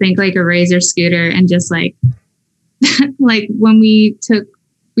 just think like a Razor scooter, and just like, like when we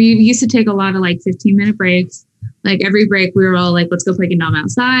used to take a lot of like 15-minute breaks. Like every break we were all like, let's go play kendama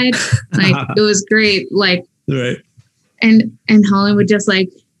outside. Like it was great. Like, right. And Holland would just like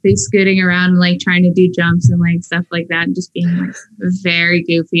be scooting around and like trying to do jumps and like stuff like that, and just being like very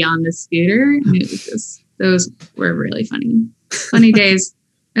goofy on the scooter. And it was just, those were really funny days.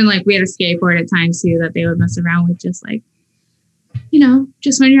 And like we had a skateboard at times too that they would mess around with, just like, you know,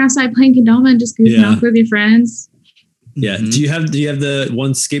 just when you're outside playing kendama and just goofing off with your friends. Yeah. Do you have the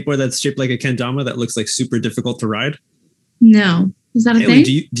one skateboard that's shaped like a kendama that looks like super difficult to ride? No. Is that a Haley,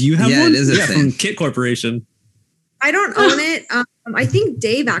 thing? Do you have one? It is a thing. From Kit Corporation. I don't own it. I think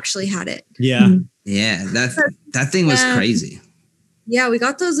Dave actually had it. Yeah. Yeah, that thing was crazy. Yeah, we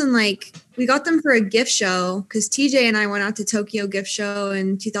got those we got them for a gift show because TJ and I went out to Tokyo Gift Show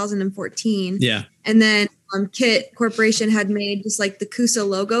in 2014. Yeah. And then Kit Corporation had made just like the Kusa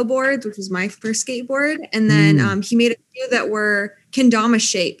logo boards, which was my first skateboard. And then he made a few that were kendama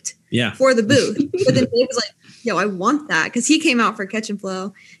shaped for the booth. But then Dave was like, yo, I want that, because he came out for Catch and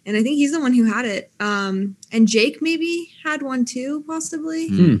Flow. And I think he's the one who had it. And Jake maybe had one too, possibly.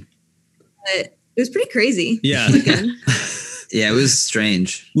 But it was pretty crazy. Yeah. Yeah, it was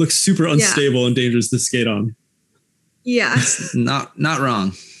strange. Looks super unstable and dangerous to skate on. Yeah. Not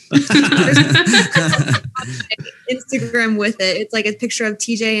wrong. Instagram with it. It's like a picture of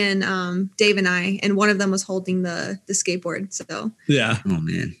TJ and Dave and I, and one of them was holding the skateboard. So yeah. Oh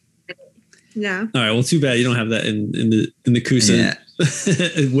man. Yeah. All right. Well, too bad you don't have that in the Kusa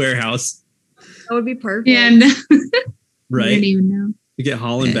warehouse. That would be perfect. Yeah. No. Right. I didn't even know. You get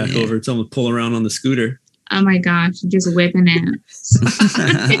Holland back over. Tell him to pull around on the scooter. Oh my gosh, just whipping it.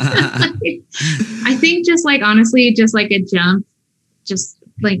 I think just like, honestly, just like a jump, just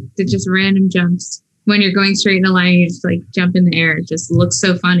like just random jumps. When you're going straight in a line, you just like jump in the air. It just looks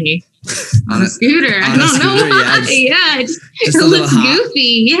so funny on a scooter. I don't know why. Yeah, it looks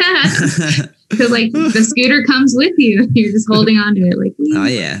goofy. Yeah. Because like the scooter comes with you. You're just holding on to it. Like, oh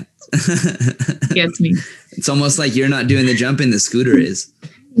yeah. Gets me. It's almost like you're not doing the jumping, the scooter is.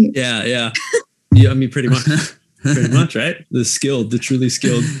 Yeah, yeah. Yeah, I mean, pretty much, right? The truly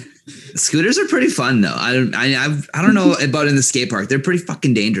skilled. Scooters are pretty fun though. I don't know about in the skate park. They're pretty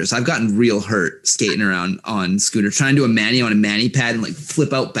fucking dangerous. I've gotten real hurt skating around on scooter, trying to do a mani on a mani pad and like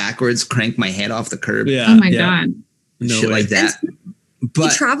flip out backwards, crank my head off the curb. Yeah. Oh my God. No shit way. like that. But we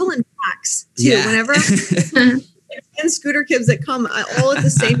travel in packs too. Yeah. Whenever and scooter kids that come all at the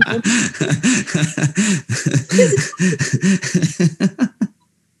same time.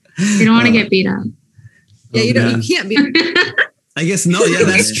 You don't want to get beat up. Yeah, you don't. You can't be. I guess no. Yeah,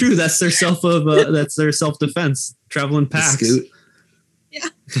 that's true. That's their self-defense. Traveling packs. Yeah.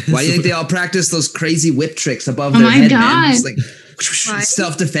 Why do you think they all practice those crazy whip tricks above their head, man? Just like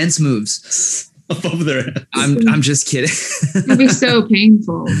self-defense moves above their head. I'm just kidding. It'd be so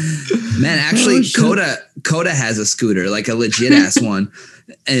painful. Man, actually, Coda has a scooter, like a legit ass one,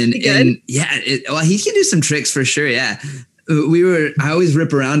 and yeah, he can do some tricks for sure. Yeah. I always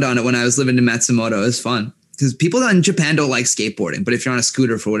rip around on it when I was living in Matsumoto. It was fun because people in Japan don't like skateboarding, but if you're on a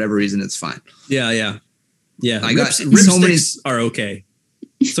scooter for whatever reason, it's fine. Yeah. I got rip so many are okay.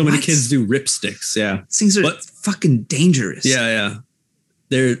 So many kids do rip sticks. Yeah, these things are fucking dangerous. Yeah.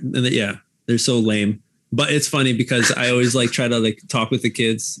 They're so lame. But it's funny because I always like try to like talk with the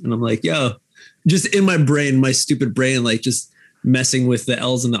kids, and I'm like, yo, just in my brain, my stupid brain, like just messing with the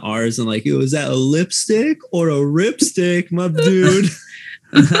L's and the R's and like, is that a lipstick or a ripstick, my dude?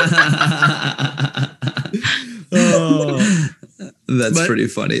 That's pretty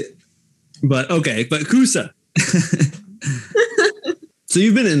funny. But okay, but Kusa. So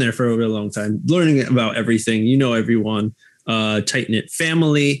you've been in there for a really long time, learning about everything. You know everyone. Tight knit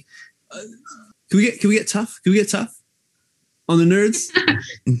family. Can we get tough? Can we get tough on the nerds?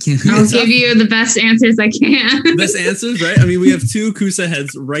 I'll give you the best answers I can. Best answers, right? I mean, we have two Kusa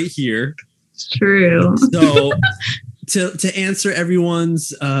heads right here. It's true. So to answer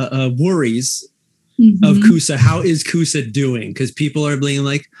everyone's worries of Kusa, how is Kusa doing? Because people are being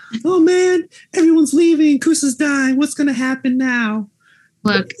like, oh man, everyone's leaving. Kusa's dying. What's going to happen now?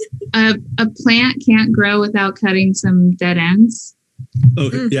 Look, a plant can't grow without cutting some dead ends.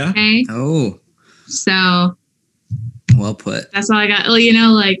 Okay. Yeah. Okay. Oh. So. Well put. That's all I got.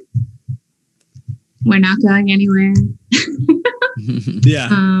 Well, like we're not going anywhere.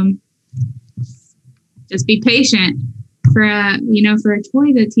 Yeah. Just be patient for a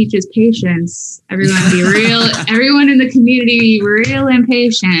toy that teaches patience. Everyone be real. Everyone in the community be real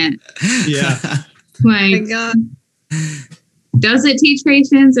impatient. Yeah. Oh Like, my God. Does it teach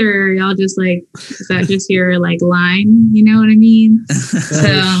patience, or y'all just like, is that just your like line? You know what I mean?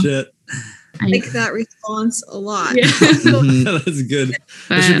 Shit. I like that response a lot. Yeah. That's good.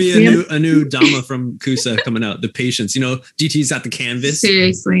 There should be a new Dama from Kusa coming out. The patience. GT's got the canvas.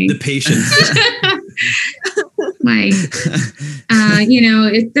 Seriously. The patience. Like,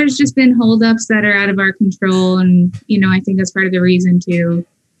 there's just been holdups that are out of our control. And, I think that's part of the reason too.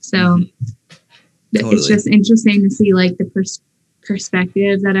 So it's just interesting to see like the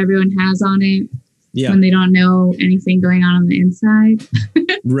perspective that everyone has on it when they don't know anything going on the inside.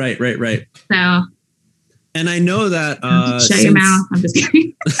 Right. So. And I know that shut your mouth. I'm just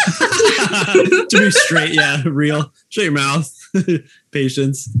kidding. To be straight, real. Shut your mouth.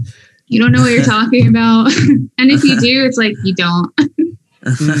 Patience. You don't know what you're talking about. And if you do, it's like you don't.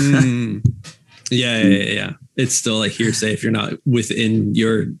 Yeah. It's still like hearsay if you're not within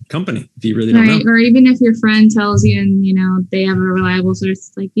your company. If you really don't know. Or even if your friend tells you and they have a reliable source,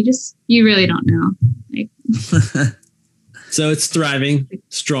 it's like you really don't know. Like so it's thriving,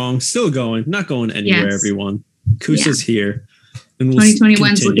 strong, still going, not going anywhere, everyone. Kusa's here. And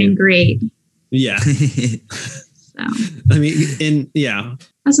 2021's looking great. Yeah. So I mean,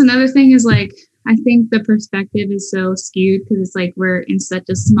 that's another thing is like, I think the perspective is so skewed because it's like we're in such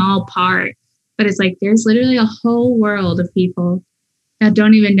a small part, but it's like there's literally a whole world of people that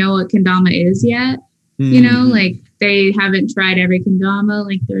don't even know what kendama is yet. Like they haven't tried every kendama.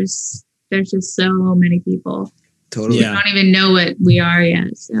 Like there's just so many people. Totally. We don't even know what we are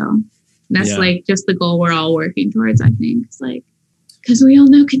yet. So that's like just the goal we're all working towards, I think. It's like, because we all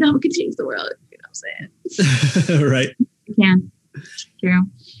know kendama can change the world. You know what I'm saying? Right. It can. True.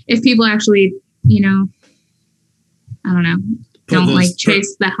 If people actually, I don't know, don't like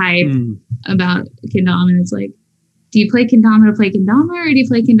chase the hype about kendama. And it's like, do you play kendama to play kendama, or do you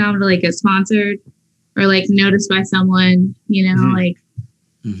play kendama to like get sponsored or like noticed by someone?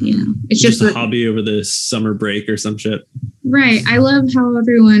 It's just a hobby over the summer break or some shit. Right. I love how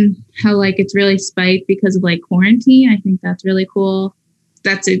like it's really spiked because of like quarantine. I think that's really cool.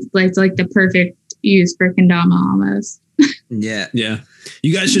 That's it. It's like the perfect use for kendama almost. Yeah.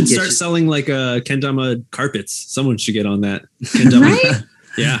 You guys should start selling like kendama carpets. Someone should get on that. Kendama. Right?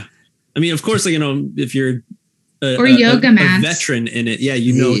 Yeah. I mean, of course, like, if you're or yoga mats. A veteran in it,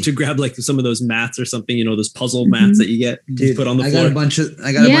 to grab like some of those mats or something, those puzzle mats that you get put on the floor.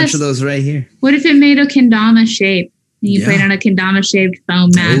 I got a bunch of those right here. What if it made a kendama shape and you played on a kendama shaped foam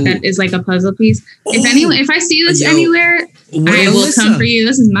mat that is like a puzzle piece? If I see this anywhere, I will come for you.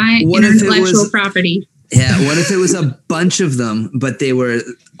 This is my intellectual property. Yeah. What if it was a bunch of them, but they were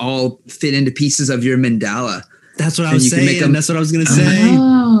all fit into pieces of your mandala? That's what I was saying. That's what I was going to say.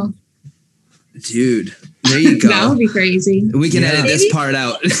 Oh. Dude, there you go. That would be crazy. We can edit this part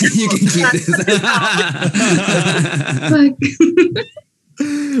out. You can keep this.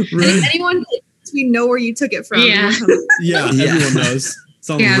 Anyone, we know where you took it from. Yeah. Everyone knows.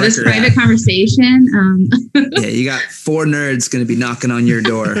 This private conversation. You got 4 nerds going to be knocking on your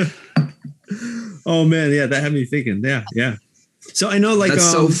door. Oh man, that had me thinking. Yeah. So I know, like,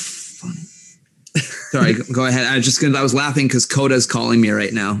 that's so funny. Sorry, go ahead. I was laughing because Coda's calling me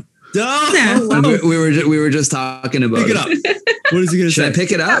right now. Oh, wow. We were just talking about pick it up. What is he gonna say? Should I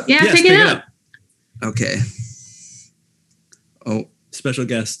pick it up? Yeah, yes, pick it up. Okay. Oh, special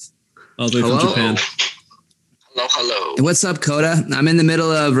guest all the way from Japan. Hello. What's up, Coda? I'm in the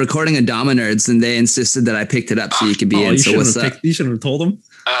middle of recording a Dama Nerds, and they insisted that I picked it up so you could be in. So what's up? You shouldn't have told them.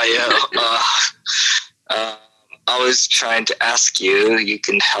 I was trying to ask you. You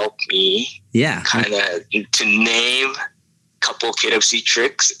can help me. Yeah. Kind of to name a couple KWC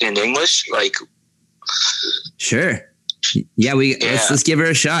tricks in English, like. Sure. Yeah, let's give her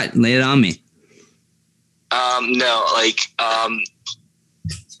a shot. Lay it on me. No, like a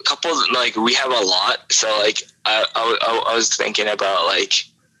couple. Like we have a lot, so like I was thinking about like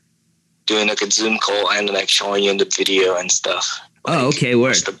doing like a Zoom call and like showing you in the video and stuff. Like, okay,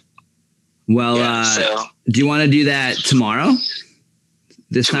 word. Well, do you want to do that tomorrow?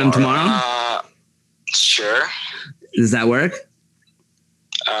 Time tomorrow? Sure. Does that work?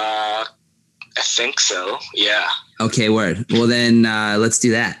 I think so. Yeah. Okay, word. Well, then let's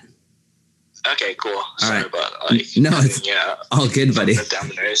do that. Okay, cool. Sorry about it's all good, buddy.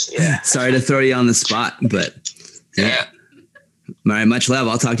 Yeah. Sorry to throw you on the spot, but yeah. All right, much love.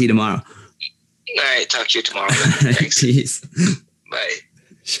 I'll talk to you tomorrow. All right, talk to you tomorrow. Thanks. Peace. Bye.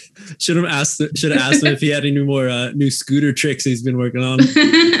 Should have asked him if he had any more new scooter tricks he's been working on.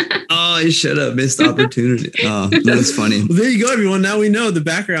 Oh, I should have missed opportunity. Oh, that's funny. Well, there you go, everyone. Now we know the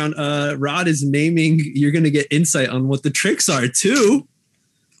background. Rod is naming. You're going to get insight on what the tricks are too.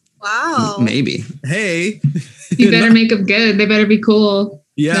 Wow. Maybe. Hey. You better make them good. They better be cool.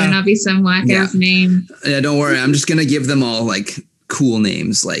 Yeah. Better not be some whack ass name. Yeah, don't worry. I'm just going to give them all like cool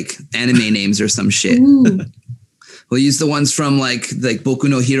names, like anime names or some shit. Ooh. We'll use the ones from like Boku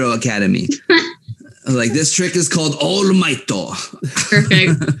no Hero Academy. Like this trick is called All Might.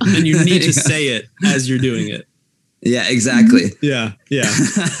 Perfect. And you need to say it as you're doing it. Yeah, exactly. Yeah.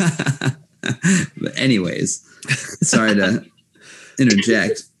 But anyways, sorry to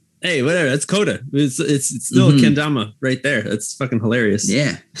interject. Hey, whatever. That's Coda. It's still a kendama right there. That's fucking hilarious.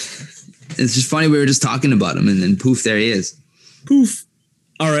 Yeah. It's just funny. We were just talking about him, and then poof, there he is. Poof.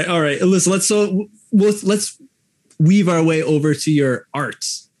 All right. Listen, let's weave our way over to your art.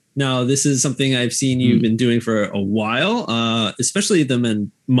 Now, this is something I've seen you've been doing for a while, especially the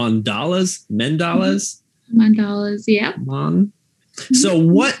mandalas. Mandalas, yeah. So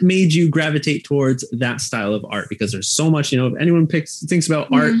what made you gravitate towards that style of art? Because there's so much, if anyone thinks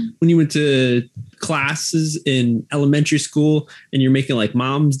about art when you went to classes in elementary school and you're making like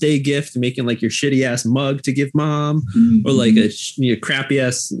mom's day gift, making like your shitty ass mug to give mom, or like a crappy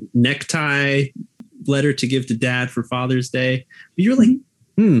ass necktie letter to give to dad for Father's Day. But you're like,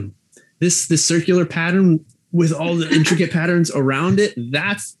 this circular pattern with all the intricate patterns around it,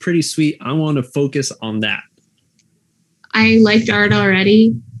 that's pretty sweet. I want to focus on that. I liked art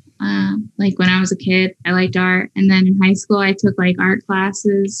already. Like when I was a kid, I liked art. And then in high school, I took like art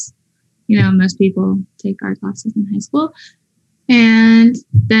classes. Most people take art classes in high school. And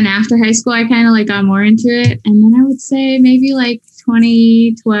then after high school, I kind of like got more into it. And then I would say maybe like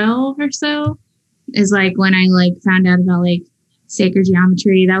 2012 or so is like when I like found out about like sacred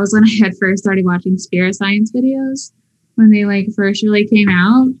geometry. That was when I had first started watching spirit science videos when they like first really came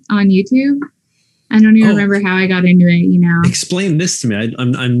out on YouTube. I don't even remember how I got into it, Explain this to me.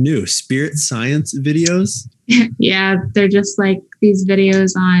 I'm new. Spirit science videos? Yeah, they're just like these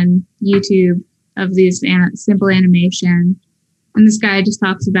videos on YouTube of these simple animation. And this guy just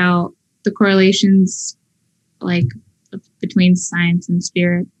talks about the correlations like between science and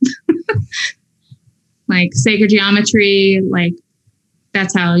spirit. Like sacred geometry, like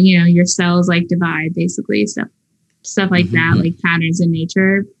that's how, your cells like divide, basically. Stuff like that, like patterns in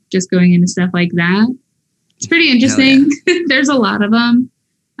nature. Just going into stuff like that. It's pretty interesting. Yeah. There's a lot of them.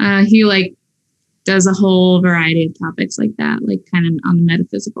 He like does a whole variety of topics like that, like kind of on the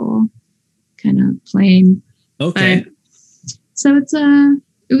metaphysical kind of plane. Okay. But, so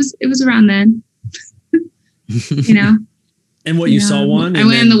it was around then, And what you saw one? I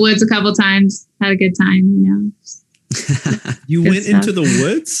went in the woods a couple times, had a good time, You went into the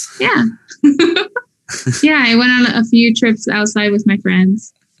woods? Yeah. Yeah, I went on a few trips outside with my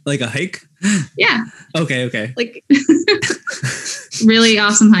friends. Like a hike? Yeah. Okay. Like really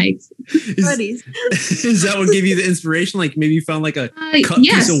awesome hikes. Is that what gave you the inspiration? Like maybe you found like a cut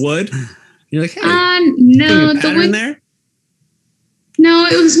piece of wood? You're like, hey, no, the wood there? No,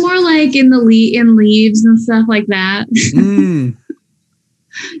 it was more like in leaves and stuff like that. And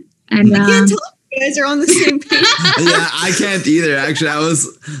I can't tell if you guys are on the same page. Yeah, I can't either. Actually, I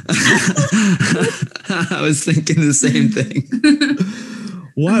was thinking the same thing.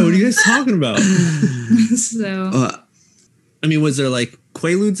 Why? What are you guys talking about? I mean, was there like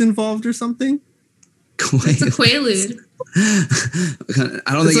Quaaludes involved or something? It's a Quaalude.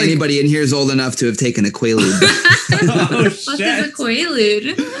 I don't think anybody in here is old enough to have taken a Quaalude. Oh, shit. What is a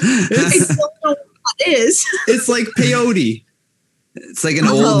Quaalude? I don't know what it is. It's like peyote. It's like an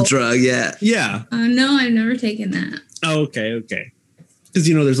old drug, yeah. Yeah. No, I've never taken that. Oh, okay. Because,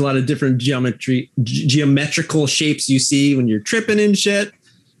 there's a lot of different geometrical shapes you see when you're tripping and shit.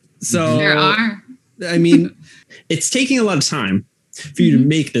 So there are. I mean, it's taking a lot of time for you to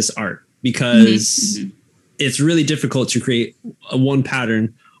make this art because it's really difficult to create one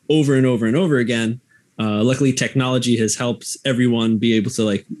pattern over and over and over again. Luckily, technology has helped everyone be able to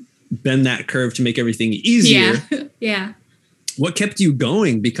like bend that curve to make everything easier. Yeah. What kept you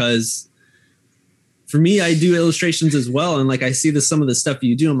going? Because for me, I do illustrations as well. And like, I see some of the stuff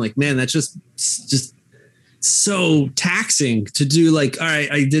you do. I'm like, man, that's just so taxing to do. Like, all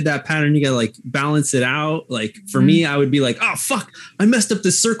right, I did that pattern. You got to like balance it out. Like for me, I would be like, oh, fuck, I messed up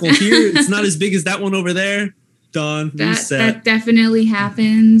this circle here. It's not as big as that one over there. Done. That definitely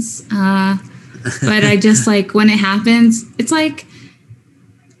happens. But I just like when it happens, it's like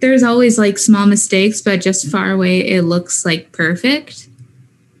there's always like small mistakes, but just far away, it looks like perfect.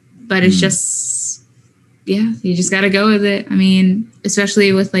 But it's just, you just got to go with it. I mean,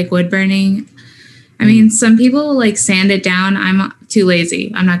 especially with like wood burning. I mean, some people like sand it down. I'm too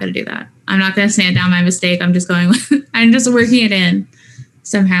lazy. I'm not going to do that. I'm not going to sand down my mistake. I'm just I'm just working it in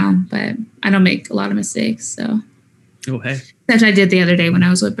somehow, but I don't make a lot of mistakes. So, that I did the other day when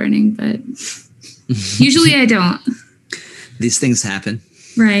I was wood burning, but usually I don't. These things happen.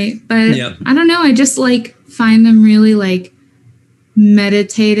 Right. But I don't know. I just like find them really like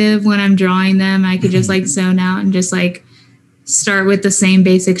meditative when I'm drawing them. I could just like zone out and just like start with the same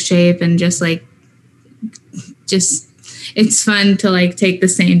basic shape and just it's fun to like take the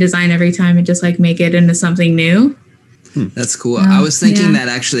same design every time and just like make it into something new. That's cool. I was thinking that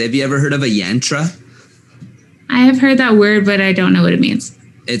actually. Have you ever heard of a yantra? I have heard that word, but I don't know what it means.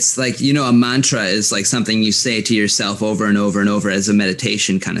 It's like, a mantra is like something you say to yourself over and over and over as a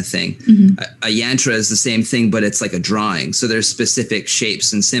meditation kind of thing. A yantra is the same thing, but it's like a drawing. So there's specific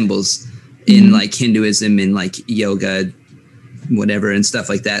shapes and symbols in like Hinduism, in like yoga, whatever, and stuff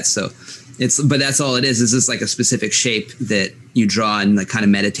like that. So but that's all it is. It's just like a specific shape that you draw and like kind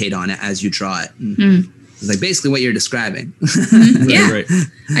of meditate on it as you draw it. It's like basically what you're describing. Yeah. Right.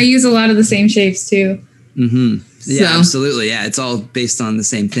 I use a lot of the same shapes too. Yeah, absolutely. Yeah, it's all based on the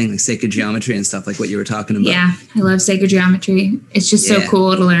same thing, like sacred geometry and stuff like what you were talking about. Yeah, I love sacred geometry. It's just so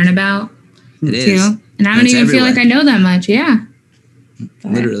cool to learn about. It is. And I don't even feel like I know that much. Yeah.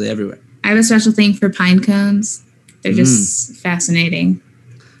 But literally everywhere. I have a special thing for pine cones. They're just fascinating.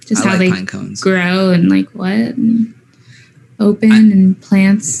 Just how they grow and like what? And open and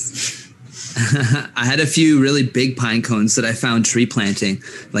plants. I had a few really big pine cones that I found tree planting,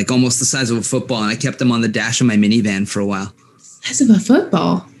 like almost the size of a football, and I kept them on the dash of my minivan for a while. Size of a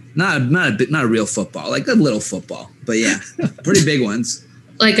football? Not a real football, like a little football, but yeah, pretty big ones.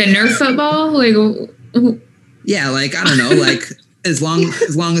 Like a Nerf football? Like yeah, like I don't know, like as long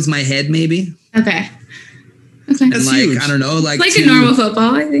as my head, maybe. Okay. And like huge. I don't know, like a normal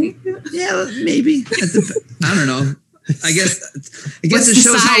football, I think. Yeah, maybe. I don't know. I guess it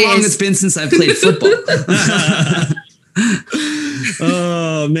shows how long it's been since I've played football.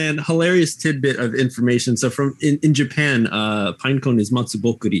 Oh man, hilarious tidbit of information. So in Japan, pine cone is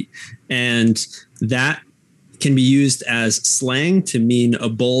matsubokuri, and that can be used as slang to mean a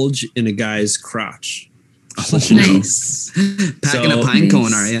bulge in a guy's crotch. Oh, nice. Packing a pine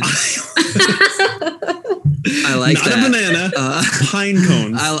cone, are you? I like Not that. Not a banana, pine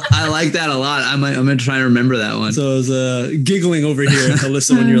cones. I like that a lot. I'm going to try and remember that one. So I was giggling over here,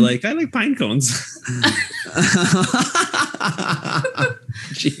 Alyssa, when you're like, I like pine cones.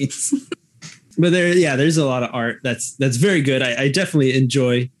 Jeez. But there's a lot of art that's very good. I definitely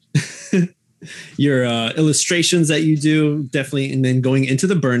enjoy your illustrations that you do, definitely. And then going into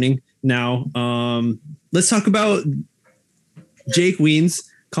the burning now, let's talk about Jake Wiens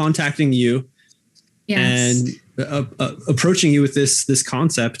contacting you. Yes. And approaching you with this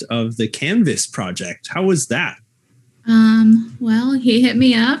concept of the Canvas project. How was that? Well, he hit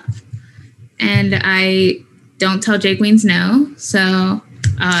me up, and I don't tell Jake Wiens no, so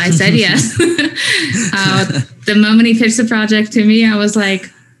I said yes. The moment he pitched the project to me, I was like,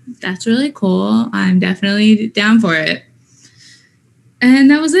 that's really cool. I'm definitely down for it. And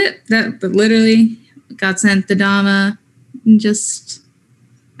that was it. That literally got sent the Dama, and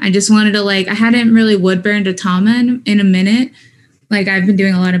I just wanted to I hadn't really wood burned a Tama in a minute. Like I've been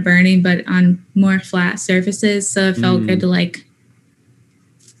doing a lot of burning, but on more flat surfaces. So it felt good to like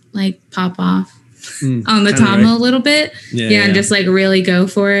pop off on the Tama a little bit. Yeah. And just really go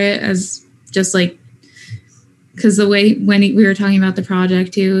for it as just because the way when we were talking about the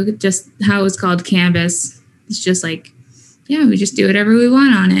project too, just how it was called Canvas. It's just we just do whatever we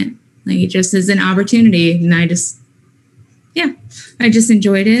want on it. Like it just is an opportunity. And I just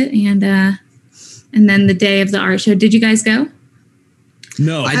enjoyed it. And then the day of the art show, did you guys go?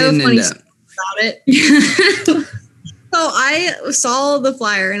 No, I didn't end up. About it. So I saw the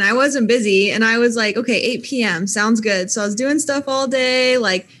flyer and I wasn't busy and I was like, okay, 8 p.m. sounds good. So I was doing stuff all day.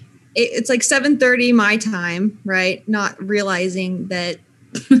 It's 7:30 my time, right? Not realizing that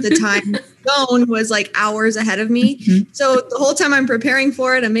the time zone was hours ahead of me. Mm-hmm. So the whole time I'm preparing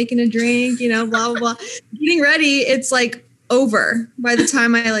for it, I'm making a drink, blah, blah, blah. Getting ready, it's over by the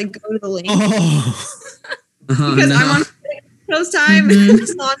time I go to the link. Because I'm on Coast time and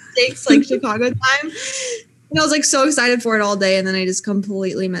it's on States Chicago time. And I was so excited for it all day, and then I just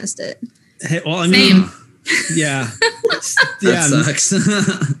completely missed it. Hey, well, I mean, yeah, that sucks. It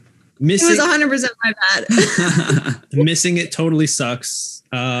was 100% my bad. Missing it totally sucks.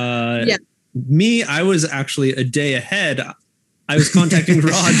 Me, I was actually a day ahead. I was contacting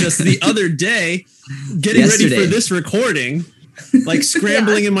Rod just the other day, getting ready for this recording,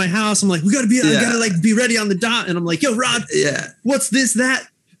 scrambling in my house. I'm like, I gotta be ready on the dot. And I'm like, yo, Rod, what's this, that?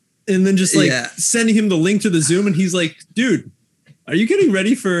 And then just sending him the link to the Zoom. And he's like, dude, are you getting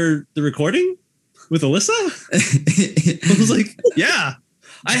ready for the recording with Alyssa? I was like, yeah,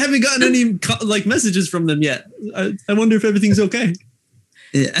 I haven't gotten any messages from them yet. I wonder if everything's okay.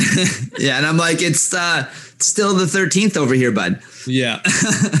 Yeah. Yeah. And I'm like, it's still the 13th over here, bud. Yeah.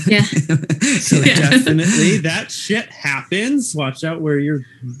 Yeah. So definitely that shit happens. Watch out where your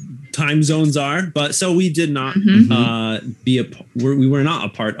time zones are. But so we did not we were not a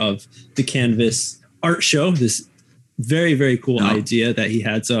part of the Canvas art show, this very, very cool No. idea that he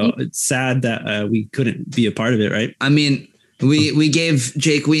had. So it's sad that we couldn't be a part of it, right? I mean, we gave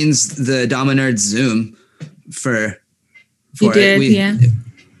Jake Weens the Dominerd Zoom for You did, it. yeah.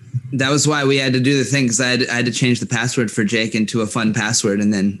 That was why we had to do the thing, because I had to change the password for Jake into a fun password,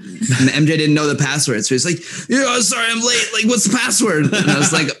 and then MJ didn't know the password, so he's like, "Yeah, sorry, I'm late. Like, what's the password?" And I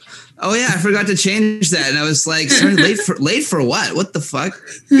was like, "Oh yeah, I forgot to change that." And I was like, "Sorry, late for what? What the fuck?"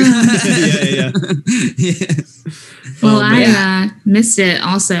 yeah. Well, man. I missed it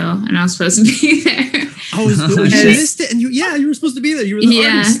also, and I was supposed to be there. Oh, you missed it, and you were supposed to be there. You were the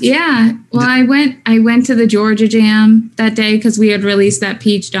artist. Yeah. Well, I went to the Georgia Jam that day because we had released that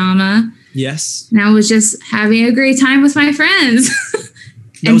Peach Dama, Yes. and I was just having a great time with my friends That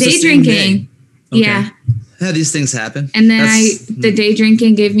and was the day same drinking. day. Okay. Yeah. Yeah, these things happen. And then That's- the day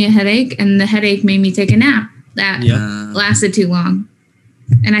drinking gave me a headache, and the headache made me take a nap. That Yeah. lasted too long.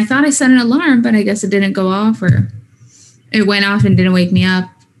 And I thought I set an alarm, but I guess it didn't go off, or it went off and didn't wake me up,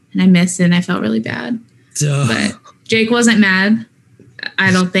 and I missed it, and I felt really bad. Duh. But Jake wasn't mad,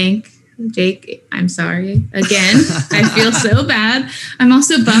 I don't think. Jake, I'm sorry. Again, I feel so bad. I'm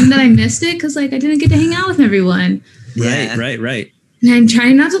also bummed that I missed it because, like, I didn't get to hang out with everyone. Yeah. Right. And I'm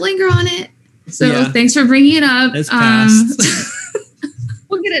trying not to linger on it. So Yeah. thanks for bringing it up. It's past.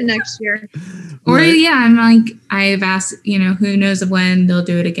 We'll get it next year. Or Right. yeah, I'm like, I've asked, who knows when they'll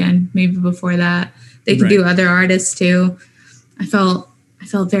do it again. Maybe before that. They can do other artists too. I felt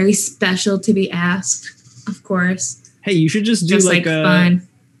very special to be asked, of course. Hey, you should just do Just like a fun.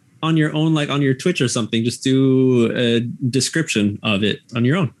 on your own, like on your Twitch or something. Just do a description of it on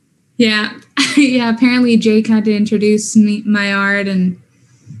your own. Yeah. Yeah. Apparently Jake had to introduce my art and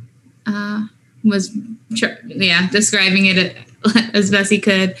was describing it as best he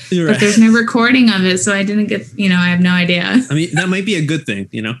could. You're But right. there's no recording of it, so I didn't get. I have no idea. I mean, that might be a good thing,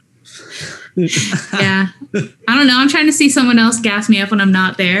 Yeah. I don't know. I'm trying to see someone else gas me up when I'm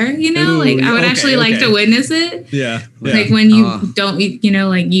not there. Ooh, Like I would okay, actually like okay. to witness it. Yeah. Like when you don't,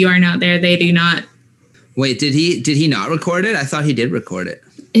 like you are not there, they do not. Wait, did he not record it? I thought he did record it.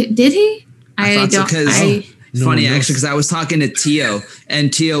 Did he? I thought so, 'cause- No Funny one knows. actually, because I was talking to Tio,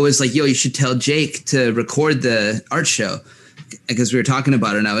 and Tio was like, "Yo, you should tell Jake to record the art show," because we were talking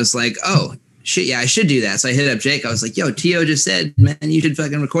about it, and I was like, "Oh shit, yeah, I should do that." So I hit up Jake. I was like, "Yo, Tio just said, man, you should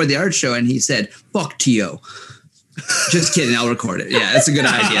fucking record the art show," and he said, "Fuck Tio." Just kidding, I'll record it. Yeah, that's a good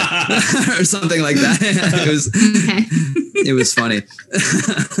idea, or something like that. Okay. It was funny.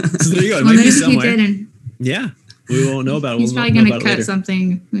 So there you go. It Well, might be maybe he somewhere. didn't. Yeah. We won't know about it. He's We'll probably know gonna about it cut later.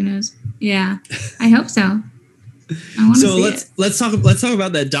 something. Who knows? Yeah, I hope so. I want to So see let's it. let's talk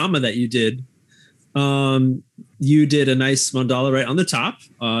about that Dama that you did. You did a nice mandala right on the top.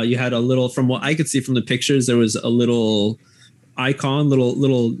 You had a little, from what I could see from the pictures, there was a little icon,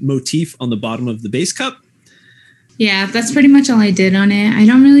 little motif on the bottom of the base cup. Yeah, that's pretty much all I did on it. I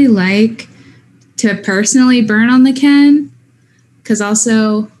don't really like to personally burn on the Ken because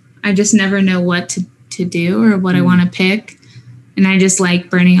also I just never know what to do or what I want to pick. And I just like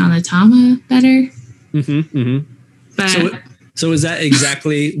burning on the Tama better. But So is that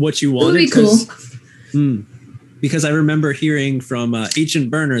exactly what you it would wanted? be cool. Because I remember hearing from Ancient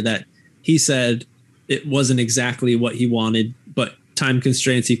Burner that he said it wasn't exactly what he wanted, but time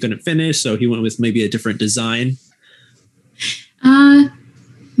constraints he couldn't finish, so he went with maybe a different design.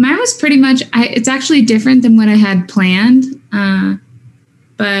 Mine was pretty much, it's actually different than what I had planned.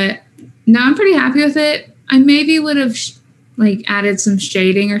 But no, I'm pretty happy with it. I maybe would have added some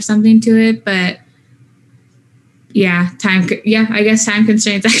shading or something to it, but yeah, I guess time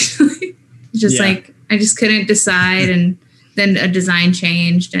constraints actually. Just I just couldn't decide, and then a design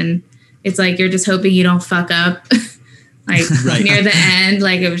changed, and it's like you're just hoping you don't fuck up near the end.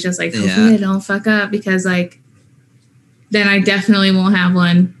 Like it was just like, hopefully I don't fuck up, because then I definitely won't have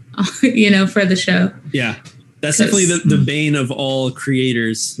one, for the show. Yeah. That's definitely the bane of all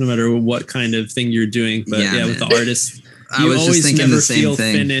creators, no matter what kind of thing you're doing. But yeah, with the artists, I you was just always thinking never the same feel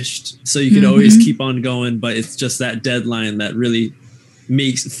thing. finished. So you could always keep on going, but it's just that deadline that really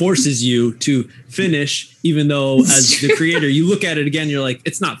forces you to finish, even though as the creator, you look at it again, you're like,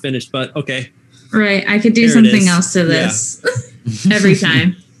 it's not finished, but okay. Right. I could do There it something is. else to this every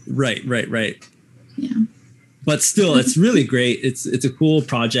time. Right. Yeah. But still, it's really great. It's a cool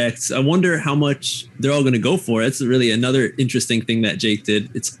project. I wonder how much they're all going to go for. It's really another interesting thing that Jake did.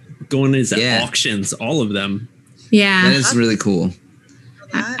 It's going into auctions, all of them. Yeah. That is really cool.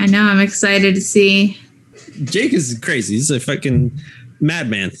 I know. I'm excited to see. Jake is crazy. He's a fucking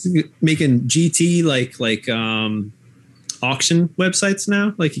madman. He's making GT like auction websites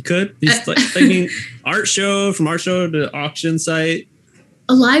now. Like he could. He's like taking art show to auction site.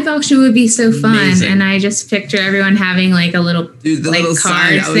 A live auction would be so fun, Amazing. and I just picture everyone having like a little Dude, the like little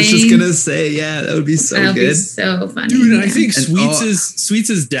sign. card I was just gonna say, yeah, that would be so That would good. be so funny. Dude, I yeah. think And-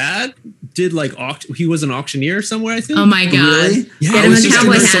 Sweets' dad did like he was an auctioneer somewhere, I think. Oh my god! Really? Yeah, Get I him was a just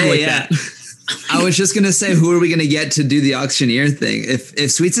cowboy gonna hat. say, like Yeah. that. I was just gonna say, who are we gonna get to do the auctioneer thing?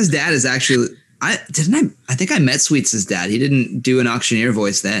 If Sweets' dad is actually, I think I met Sweets' dad. He didn't do an auctioneer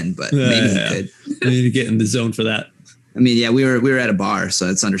voice then, but maybe he could. I need to get in the zone for that. I mean, yeah, we were at a bar, so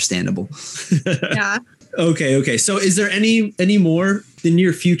it's understandable. Yeah. Okay. So is there any more in the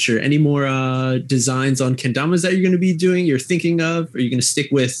near future? Any more designs on kendamas that you're going to be doing? You're thinking of? Are you going to stick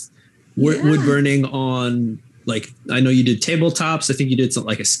with wood burning on? Like, I know you did tabletops. I think you did something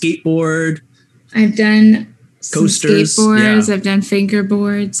like a skateboard. I've done some Coasters, skateboards. yeah. I've done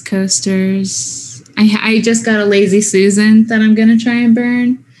fingerboards, coasters. I just got a Lazy Susan that I'm gonna try and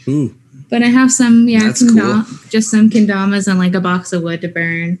burn. Ooh, But I have some, That's cool. just some kendamas and like a box of wood to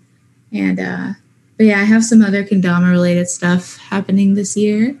burn. And but yeah, I have some other kendama related stuff happening this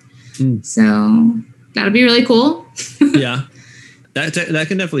year. So that'll be really cool. yeah. That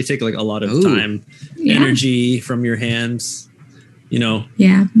can definitely take like a lot of Ooh. time, Yeah. energy from your hands. You know,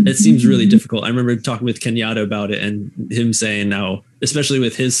 Yeah. it seems really difficult. I remember talking with Kenyatta about it and him saying now, especially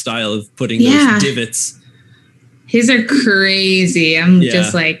with his style of putting Yeah. those divots. His are crazy. I'm Yeah.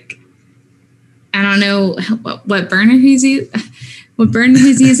 just like, I don't know what burner he's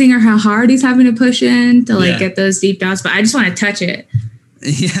using or how hard he's having to push in to like Yeah. get those deep dots. But I just want to touch it.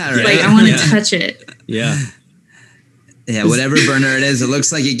 Yeah, right. Like I want to Yeah. touch it. Yeah. Yeah, whatever burner it is, it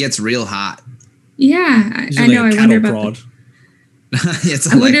looks like it gets real hot. Yeah, He's I like know. a I cattle wonder about. prod. It's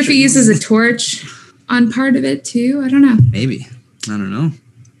I wonder if electric. he uses a torch on part of it too. I don't know. Maybe. I don't know.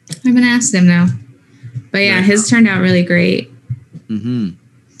 I haven't asked him though. But yeah, Right. his turned out really great. Mm-hmm.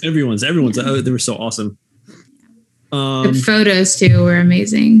 Everyone's they were so awesome. The photos too were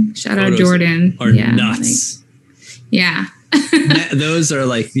amazing. Shout out Photos Jordan. Are yeah, nuts. yeah. Those are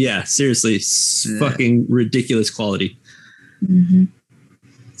like, yeah, seriously, fucking ridiculous quality. Mhm.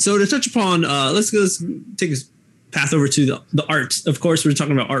 So to touch upon, let's take a path over to the art. Of course, we're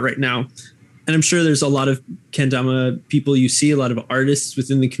talking about art right now. And I'm sure there's a lot of kendama people you see, a lot of artists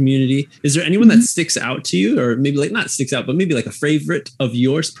within the community. Is there anyone that sticks out to you, or maybe like not sticks out, but maybe like a favorite of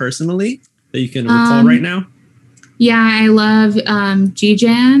yours personally that you can recall right now? Yeah, I love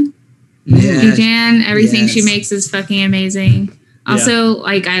G-Jan. Yeah. G-Jan, everything she Yes. makes is fucking amazing. Also,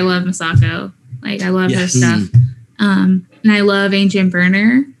 like I love Masako. Like I love her Yes. stuff. And I love Ancient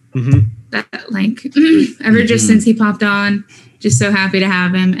Burner. Mm-hmm. That like ever just since he popped on, just so happy to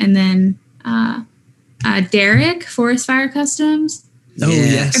have him. And then Derek, Forest Fire Customs. Oh,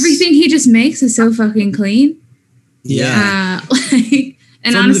 yes. Everything he just makes is so fucking clean. Yeah. Like,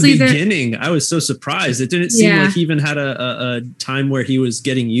 and From honestly, the beginning, I was so surprised. It didn't seem like he even had a time where he was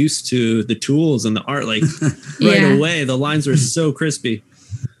getting used to the tools and the art. Like right Yeah. away, the lines were so crispy.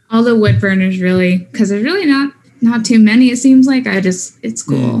 all the wood burners really, because there's really not too many. It seems like it's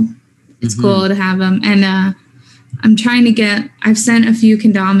cool. It's cool to have them. And I'm trying to I've sent a few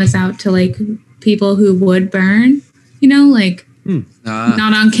kendamas out to like people who would burn, like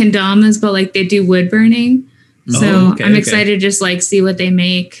not on kendamas, but like they do wood burning. So okay, I'm okay. excited to just like see what they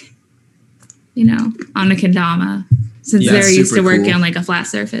make, on a kendama, since Yeah, they're used to super working cool. on like a flat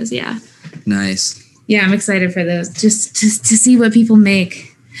surface. Yeah. Nice. Yeah, I'm excited for those. Just to see what people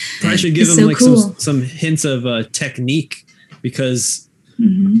make. I should give It's him so like cool. some hints of technique, because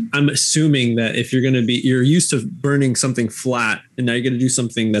Mm-hmm. I'm assuming that if you're used to burning something flat and now you're going to do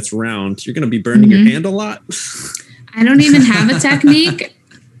something that's round, you're going to be burning your hand a lot. I don't even have a technique.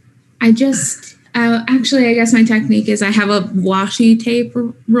 I just actually, I guess my technique is I have a washi tape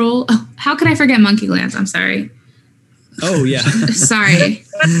roll. Oh, how could I forget Monkey Glance? I'm sorry. Oh yeah. Sorry.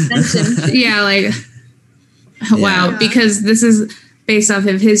 Yeah, like wow, Yeah. because this is based off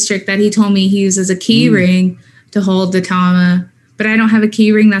of his trick that he told me he uses a key ring to hold the tama, but I don't have a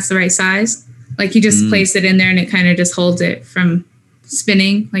key ring that's the right size. Like you just place it in there and it kind of just holds it from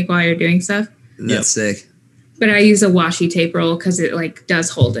spinning like while you're doing stuff. That's sick. But I use a washi tape roll because it like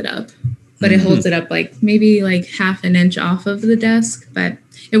does hold it up. But it holds it up like maybe like half an inch off of the desk. But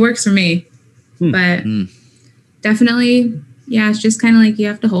it works for me. But definitely, yeah, it's just kind of like you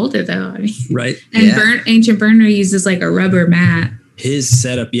have to hold it though. I mean, Right. and Yeah. Ancient Burner uses like a rubber mat. His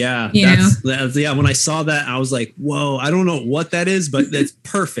setup, yeah. You That's yeah. When I saw that, I was like, whoa, I don't know what that is, but that's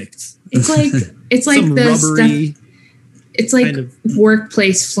perfect. It's like Some the rubbery stuff. It's like kind of-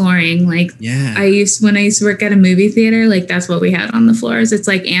 workplace flooring. Like Yeah. when I used to work at a movie theater, like that's what we had on the floors. It's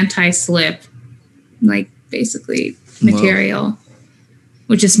like anti-slip, like basically material,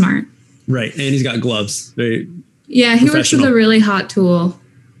 which is smart. Right. And he's got gloves. Very Yeah, he works with Professional. a really hot tool.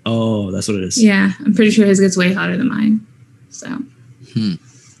 Oh, that's what it is. Yeah, I'm pretty sure his gets way hotter than mine. So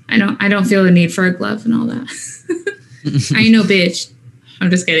I don't feel the need for a glove and all that. I ain't no bitch. I'm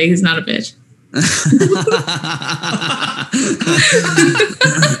just kidding. He's not a bitch.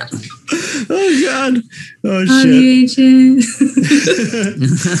 Oh God. Oh shit.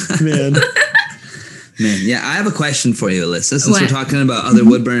 Man. Man, yeah, I have a question for you, Alyssa, since we're talking about other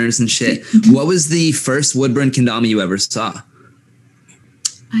wood burners and shit. What was the first wood burn kendama you ever saw?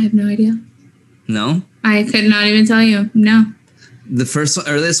 I have no idea. No? I could not even tell you. No. The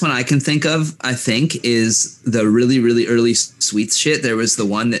earliest one I can think of, I think, is the really, really early Sweets shit. There was the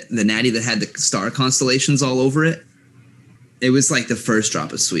one the natty that had the star constellations all over it. It was like the first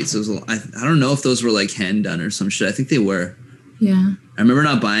drop of Sweets. It was, I don't know if those were like hand done or some shit. I think they were. Yeah. I remember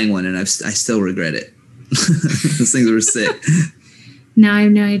not buying one, and I still regret it. Those things were sick. No, I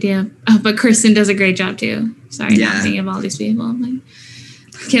have no idea. Oh, but Kristen does a great job too. Sorry, not thinking of all these people. I'm like,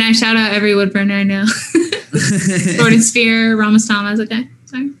 can I shout out every wood burner I know? Gordon Spear, Ramos Thomas. Okay,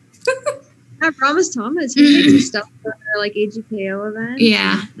 sorry. Ramos Thomas. He did stuff for like AGKO event.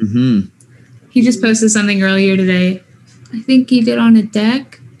 Yeah. Mm-hmm. He just posted something earlier today. I think he did on a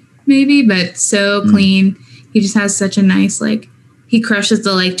deck, maybe, but so clean. He just has such a nice, like, he crushes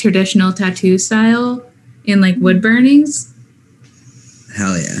the like traditional tattoo style in like wood burnings.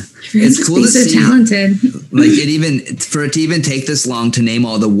 Hell yeah. It's cool to so see. Talented. Like for it to even take this long to name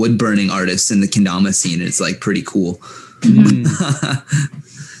all the wood burning artists in the kendama scene, it's like pretty cool.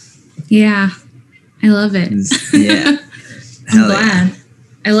 Yeah. I love it. Yeah. I'm glad.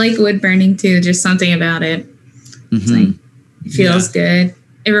 I like wood burning too. Just something about it. It's like, it feels good.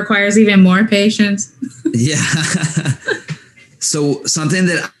 It requires even more patience. Yeah. So something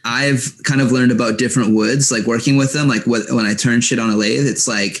that I've kind of learned about different woods, like working with them, like when I turn shit on a lathe, it's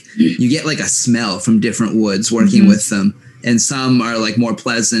like you get like a smell from different woods working with them. And some are like more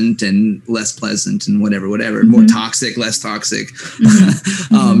pleasant and less pleasant and whatever, more toxic, less toxic.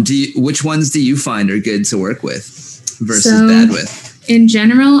 Which ones do you find are good to work with versus bad with? In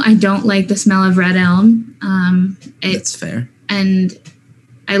general, I don't like the smell of red elm. That's fair. And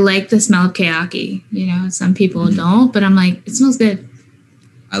I like the smell of keyaki. You know, some people don't, but I'm like, it smells good.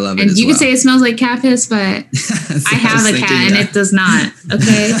 I love it. And you could say it smells like cat piss, but I have a cat and it does not.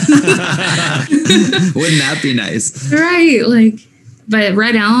 Okay. Wouldn't that be nice? Right. Like, but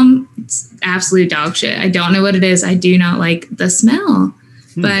red elm, it's absolute dog shit. I don't know what it is. I do not like the smell.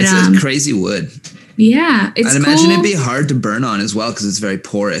 But it's a crazy wood. Yeah, it's I'd imagine cool. it'd be hard to burn on as well because it's very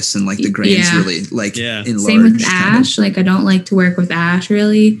porous and like the grain's really like enlarged. Same with ash. Like I don't like to work with ash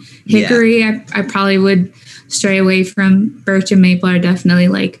really. Hickory, I probably would stray away from. Birch and maple are definitely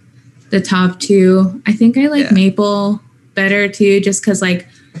like the top two. I think I like maple better too, just because like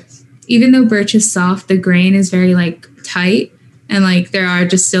even though birch is soft, the grain is very like tight. And like there are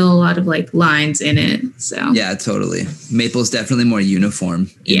just still a lot of like lines in it. So yeah, totally. Maple's definitely more uniform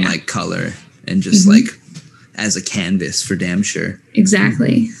in like color and just like as a canvas for damn sure.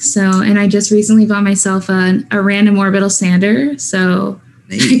 Exactly. So, and I just recently bought myself a random orbital sander. So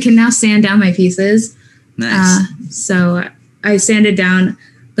I can now sand down my pieces. Nice. So I sanded down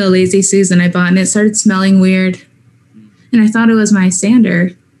the Lazy Susan I bought and it started smelling weird. And I thought it was my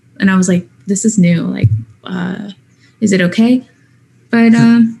sander. And I was like, this is new. Like, is it okay? But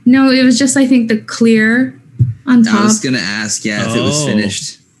no, it was just, I think, the clear on top. I was going to ask, if it was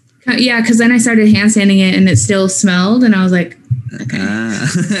finished. Yeah, because then I started hand sanding it and it still smelled. And I was like, okay,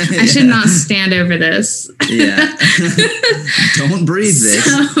 I should not stand over this. Yeah. Don't breathe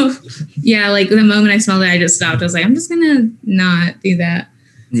this. So, yeah, like the moment I smelled it, I just stopped. I was like, I'm just going to not do that.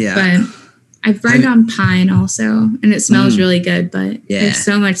 Yeah. But I've burned on pine also. And it smells really good, but there's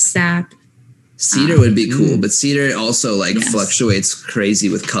so much sap. Cedar would be cool, but cedar also like fluctuates crazy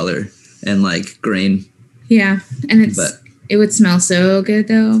with color and like grain. Yeah, and it would smell so good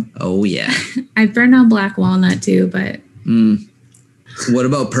though. Oh yeah. I've burned on black walnut too, but what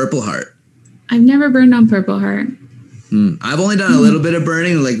about Purple Heart? I've never burned on Purple Heart. I've only done a little bit of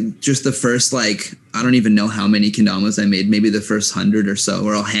burning, like just the first like I don't even know how many kendamas I made, maybe the first 100 or so,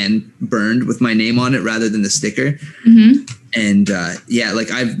 where I'll hand burned with my name on it rather than the sticker. And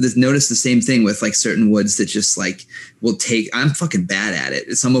like I've noticed the same thing with like certain woods that just like will take. I'm fucking bad at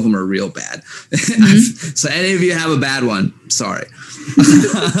it. Some of them are real bad. So any of you have a bad one, sorry.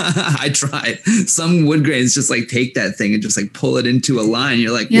 I tried. Some wood grains just like take that thing and just like pull it into a line.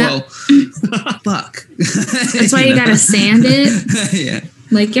 You're like, well, fuck. That's why you gotta sand it. Yeah.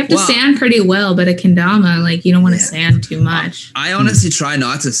 Like you have to sand pretty well, but a kendama, like you don't want to sand too much. I honestly try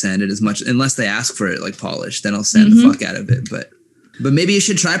not to sand it as much unless they ask for it like polished. Then I'll sand the fuck out of it. But maybe you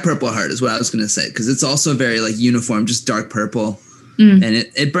should try Purple Heart is what I was gonna say because it's also very like uniform, just dark purple. and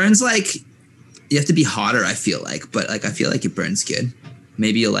it burns like you have to be hotter. I feel like, but like I feel like it burns good.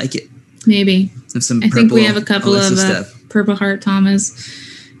 Maybe you'll like it. Maybe. Some I think we have a couple Alyssa of Purple Heart Thomas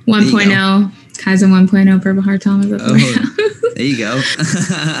 1.0. Kaizen 1.0 Purple Heart Thomas. There you go.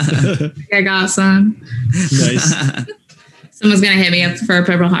 I got some. Nice. Someone's going to hit me up for a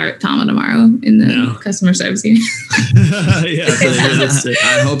Purple Heart Tama tomorrow in the customer service unit. Yeah,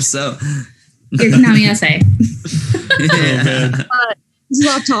 I hope so. Here, Konami SA. Oh, man. This is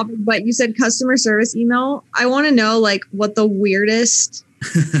off topic, but you said customer service email. I want to know like what the weirdest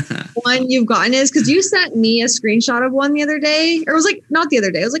one you've gotten is, because you sent me a screenshot of one the other day, or it was like not the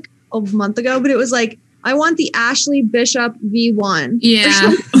other day, it was like a month ago, but it was like, I want the Ashley Bishop V1.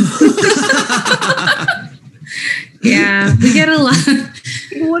 Yeah. Yeah, we get a lot.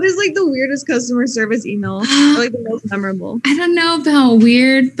 What is like the weirdest customer service email? Or like the most memorable? I don't know about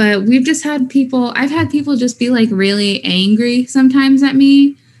weird, but we've just had people, I've had people just be like really angry sometimes at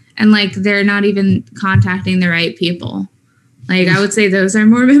me, and like they're not even contacting the right people. Like I would say those are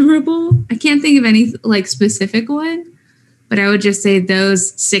more memorable. I can't think of any like specific one, but I would just say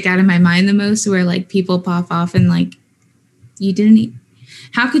those stick out in my mind the most, where like people pop off and like, you didn't,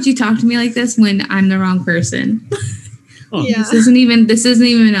 how could you talk to me like this when I'm the wrong person? Oh. Yeah. This isn't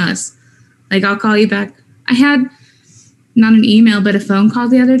even us. Like, I'll call you back. I had not an email, but a phone call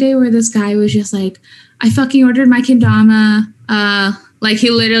the other day where this guy was just like, I fucking ordered my kendama. Like he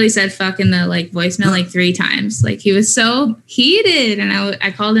literally said fuck in the like voicemail like 3 times. Like he was so heated, and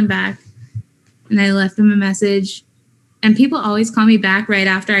I called him back and I left him a message. And people always call me back right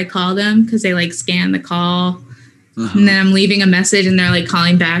after I call them because they like scan the call. And then I'm leaving a message and they're like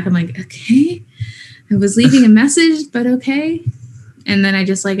calling back. I'm like, okay, I was leaving a message, but okay. And then I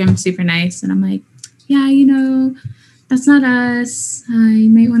just like, I'm super nice. And I'm like, yeah, you know, that's not us. You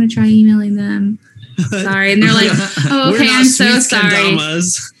might want to try emailing them. Sorry. And they're like, oh, okay, I'm so sorry.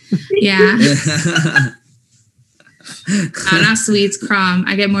 Kendamas. Yeah. Not Sweets, Crom.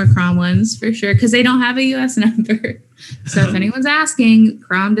 I get more Crom ones for sure because they don't have a US number. So if anyone's asking,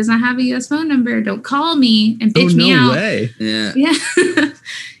 Crom does not have a US phone number. Don't call me and bitch me out. No way. Yeah. Yeah.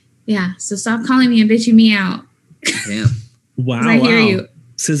 Yeah. So stop calling me and bitching me out. Damn. Wow. I hear you.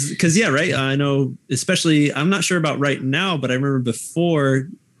 Because yeah, right. I know, especially, I'm not sure about right now, but I remember before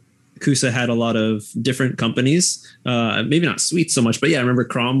Kusa had a lot of different companies. Maybe not Sweets so much, but yeah, I remember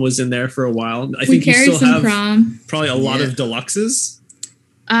Crom was in there for a while. I think you still have Crom. Probably a lot of deluxes.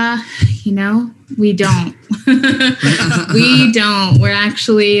 You know, we don't. We don't. We're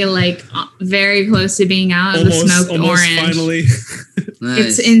actually like very close to being out of the smoked orange. Finally.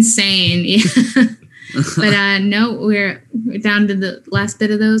 Nice. It's insane. Yeah. But no, we're down to the last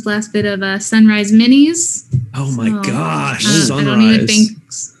bit of Sunrise minis. Oh my gosh. I don't even think,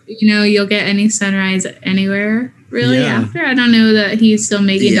 you know, you'll get any Sunrise anywhere really after. I don't know that he's still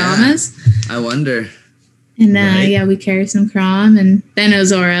making Damas. I wonder. And yeah, we carry some Crom, and then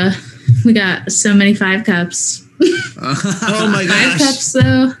Ozora. We got so many 5 cups. Oh my gosh. 5 cups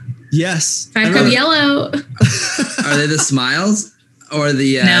though. Yes. 5 cup yellow. Are they the Smiles or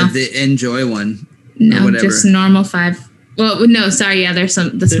the Enjoy one? No, just normal 5. Well, no, sorry. Yeah, there's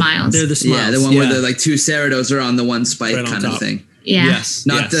the Smiles. They're the Smiles. Yeah, the one where the like 2 Cerados are on the one spike right kind of thing. Yeah. Yes.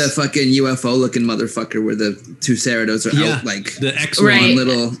 Not the fucking UFO looking motherfucker where the 2 Cerados are out like the X-Wing. Right.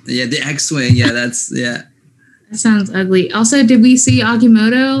 Little. Yeah, the X-Wing. Yeah, that's That sounds ugly. Also, did we see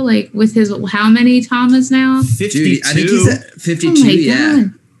Agimoto like with his how many Tamas now? 52. Dude, I think he's at 52. Oh my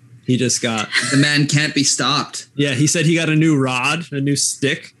God. He just got. The man can't be stopped. Yeah, he said he got a new rod, a new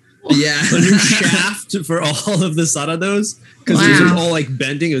stick, Yeah, a new shaft for all of the Sarados because it was all like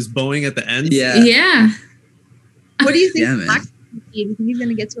bending. It was bowing at the end. Yeah. Yeah. What do you think? Yeah, man. Do you think he's going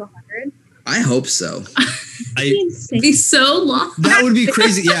to get to 100? I hope so. It'd be so long. That would be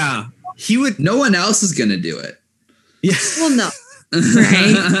crazy. Yeah, he would. No one else is gonna do it. Yeah. Well, no.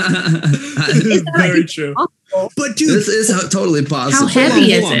 Right. Very true. But dude, This is totally possible. How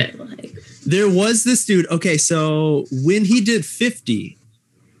heavy is hold on. it? Like, there was this dude. Okay, so when he did 50,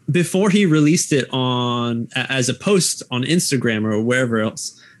 before he released it on as a post on Instagram or wherever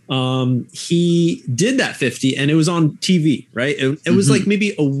else, he did that 50 and it was on TV, right? It was like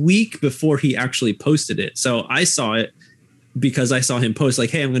maybe a week before he actually posted it. So I saw it because I saw him post like,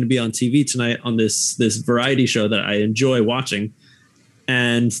 hey, I'm going to be on TV tonight on this variety show that I enjoy watching.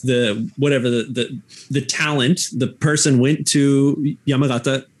 And the talent, the person went to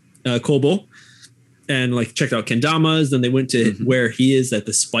Yamagata Kobo and like checked out kendamas. Then they went to where he is at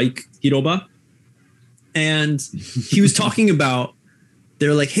the Spike Hiroba. And he was talking about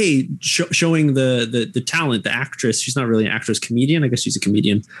they're like, hey, showing the talent, the actress. She's not really an actress, comedian. I guess she's a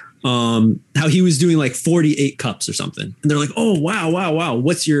comedian. How he was doing like 48 cups or something. And they're like, oh, wow.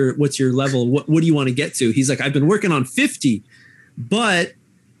 What's your level? What do you want to get to? He's like, I've been working on 50, but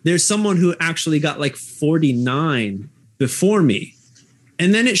there's someone who actually got like 49 before me.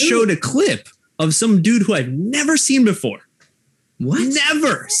 And then it showed a clip of some dude who I've never seen before. What?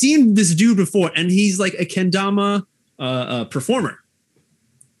 Never seen this dude before. And he's like a kendama performer.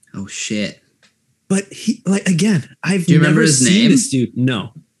 Oh, shit. But he, like, again, I've Do you remember never his seen name? this dude.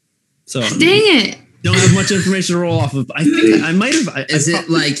 No. So Dang it. don't have much information to roll off of. I think I might have. Is it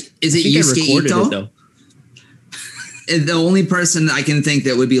Yusuke Ito? The only person I can think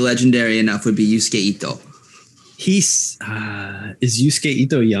that would be legendary enough would be Yusuke Ito. He's is Yusuke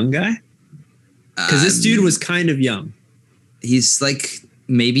Ito a young guy? Because this dude was kind of young. He's like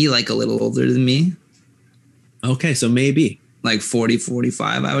maybe like a little older than me. Okay, so maybe. Like 40,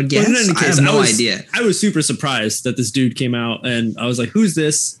 45, I would guess. Well, in any case, I have no idea. I was super surprised that this dude came out, and I was like, who's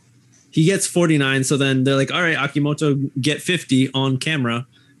this? He gets 49. So then they're like, all right, Akimoto, get 50 on camera.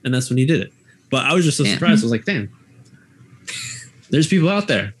 And that's when he did it. But I was just so surprised. I was like, damn, there's people out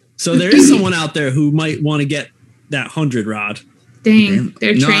there. So there is someone out there who might want to get that 100 rod. Dang,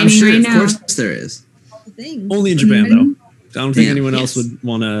 they're training I'm sure, right of now. course there is. Only in Japan, though. I don't think anyone else Yes. would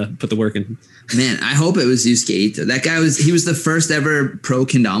want to put the work in. Man, I hope it was Yusuke Ito. That guy he was the first ever pro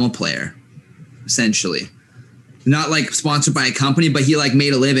kendama player, essentially. Not like sponsored by a company, but he like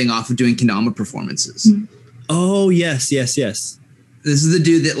made a living off of doing kendama performances. Oh, yes. This is the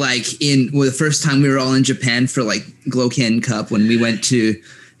dude that like the first time we were all in Japan for like Gloken Cup when we went to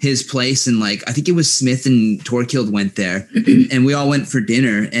his place and like I think it was Smith and Torkild went there and we all went for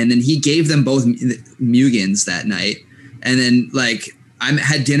dinner and then he gave them both Mugins that night and then like I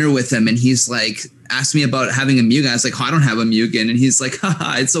had dinner with him and he's like asked me about having a Mugen. I was like, oh, I don't have a Mugen, and he's like,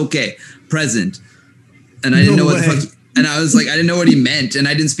 haha, it's okay, present. And I didn't know what the fuck. And I was like, I didn't know what he meant, and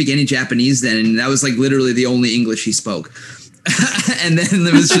I didn't speak any Japanese then, and that was like literally the only English he spoke. And then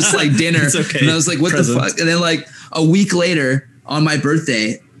there was just like dinner, It's okay. and I was like, what the fuck? And then like a week later on my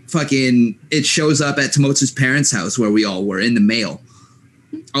birthday, fucking it shows up at Tomotsu's parents' house where we all were in the mail,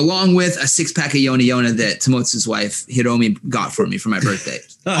 along with a 6-pack of Yona Yona that Tomotsu's wife Hiromi got for me for my birthday.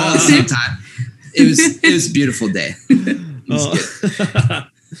 All at the same time. It was a beautiful day.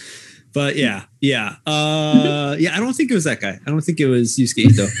 But yeah. I don't think it was that guy. I don't think it was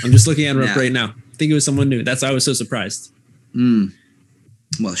Yusuke Ito. I'm just looking at him up right now. I think it was someone new. That's why I was so surprised.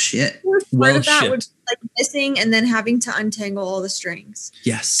 Well, shit. Part of that was like missing and then having to untangle all the strings.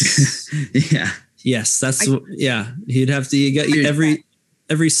 Yes. Yeah. Yes. That's He'd have to. You got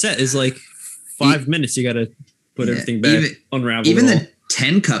every set is like 5 minutes. You got to put everything back, unravel. Even the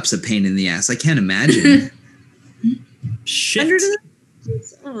 10 cups a pain in the ass. I can't imagine. Shit.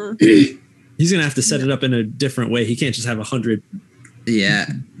 He's He's gonna have to set it up in a different way. He can't just have 100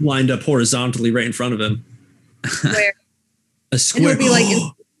 lined up horizontally right in front of him. Where a square. And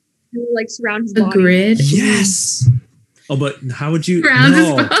it'll be like surround his A body. grid. Yes. Oh, but how would you? Surround his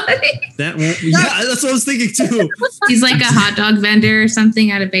body. That won't. Yeah, that's what I was thinking too. He's like a hot dog vendor or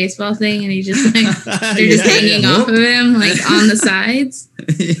something at a baseball thing, and he just like they're just hanging off of him like on the sides.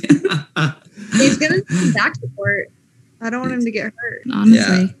 He's gonna need back support. I don't want him to get hurt.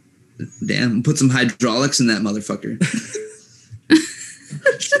 Honestly. Yeah. Damn, put some hydraulics in that motherfucker.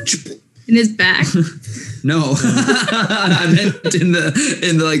 In his back. No, I meant in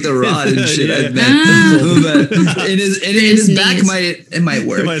the like the rod and shit. Yeah. I meant, but in his back it might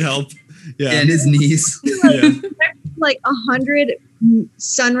work. It might help. Yeah, and his knees. Like 100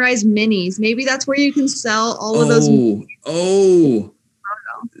 Sunrise minis. Maybe that's where you can sell all of those. Oh,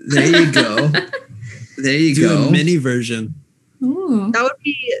 there you go. There you go. A mini version. Ooh. That would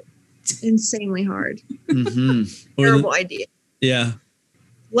be insanely hard. Mm-hmm. Terrible idea. Yeah.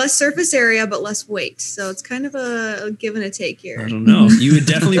 Less surface area, but less weight. So it's kind of a give and a take here. I don't know. You would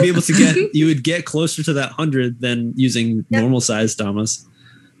definitely be able to get. You would get closer to that 100 than using normal size damas.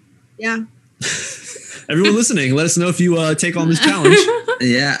 Yeah. Everyone listening, let us know if you take on this challenge.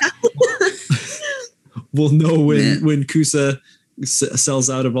 Yeah. We'll know when Kusa sells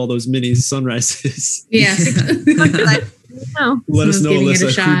out of all those mini sunrises. Yeah. Let us know, giving it a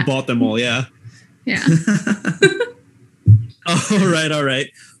Alyssa, shot. who bought them all. Yeah. Yeah. All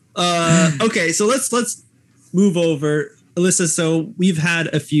right. Okay, so let's move over, Alyssa. So we've had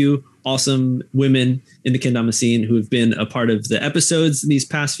a few awesome women in the kendama scene who have been a part of the episodes in these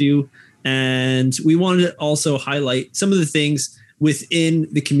past few, and we wanted to also highlight some of the things within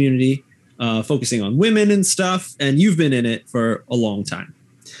the community, focusing on women and stuff. And you've been in it for a long time.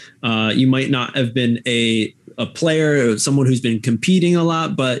 You might not have been a a player, someone who's been competing a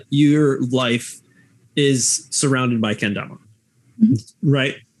lot, but your life is surrounded by kendama,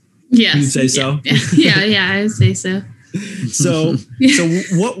 right? Yes. You'd say so? Yeah, I would say so. So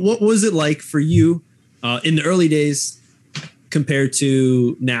what was it like for you in the early days compared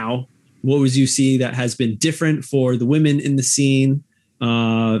to now? What was you see that has been different for the women in the scene?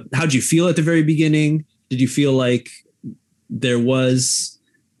 How'd you feel at the very beginning? Did you feel like there was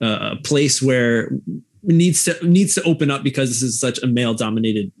a place where it needs to open up because this is such a male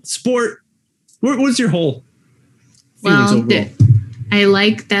dominated sport? What was your whole feelings overall? I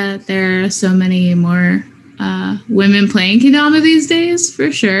like that there are so many more women playing kendama these days,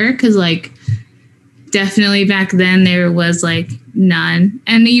 for sure. Because like definitely back then there was like none.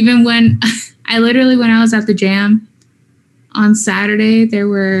 And even when I was at the jam on Saturday, there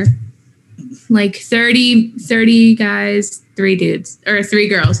were like 30 guys, 3 dudes, or 3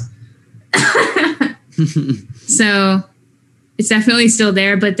 girls. So it's definitely still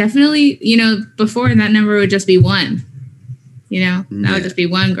there, but definitely, before that number would just be 1, that would just be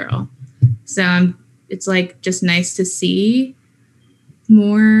 1 girl. So it's like just nice to see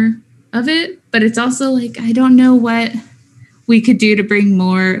more of it, but it's also like, I don't know what we could do to bring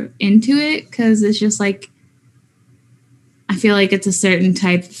more into it. 'Cause it's just like, I feel like it's a certain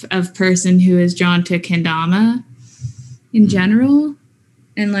type of person who is drawn to kendama in general.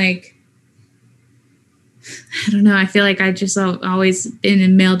 And like, I don't know. I feel like I just always been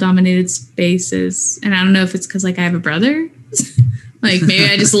in male dominated spaces. And I don't know if it's because like I have a brother. Like maybe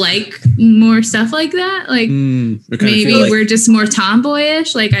I just like more stuff like that. Like maybe we're just more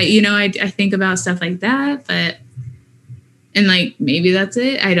tomboyish. Like I think about stuff like that, and like maybe that's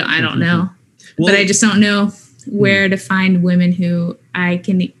it. I don't know. Well, but I just don't know where to find women who I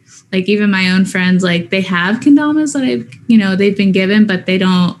can, like even my own friends, like they have kendamas that they've been given, but they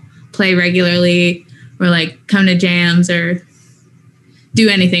don't play regularly or like come to jams or do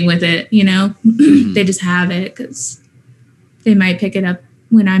anything with it. They just have it because they might pick it up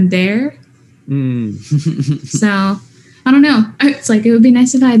when I'm there. So I don't know. It's like, it would be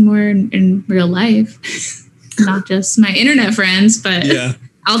nice if I had more in real life, not just my internet friends, but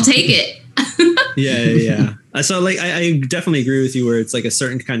I'll take it. Yeah. So like, I definitely agree with you where it's like a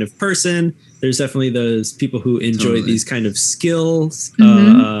certain kind of person. There's definitely those people who enjoy these kind of skills,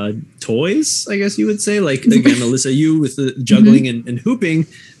 toys, I guess you would say. Like again, Alyssa, you with the juggling and hooping,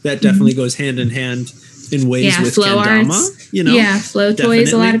 that definitely goes hand in hand in ways with flow kendama. Arts. Flow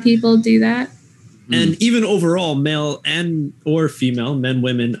toys. A lot of people do that. And even overall, male and or female, men,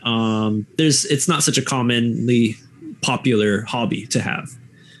 women, it's not such a commonly popular hobby to have.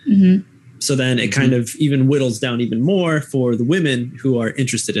 So then it kind of even whittles down even more for the women who are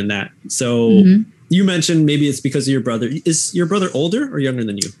interested in that. So you mentioned maybe it's because of your brother. Is your brother older or younger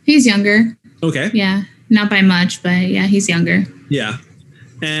than you? He's younger. Okay. Yeah, not by much, but yeah, he's younger. Yeah.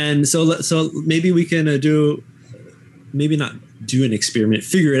 And so maybe we can maybe not do an experiment,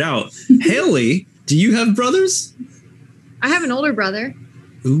 figure it out. Haley, do you have brothers? I have an older brother.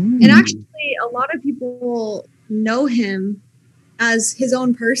 Ooh. And actually, a lot of people know him as his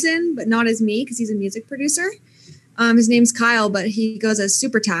own person, but not as me because he's a music producer. His name's Kyle, but he goes as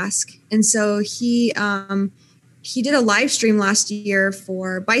Supertask. And so he did a live stream last year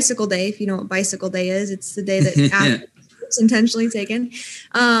for Bicycle Day. If you know what Bicycle Day is, it's the day that was intentionally taken.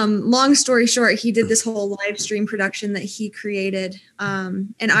 Long story short, he did this whole live stream production that he created.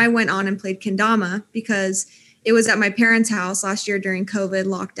 And I went on and played kendama because it was at my parents' house last year during COVID,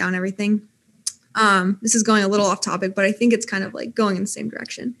 lockdown, everything. This is going a little off topic, but I think it's kind of like going in the same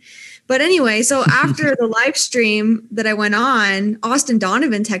direction. But anyway, so after the live stream that I went on, Austin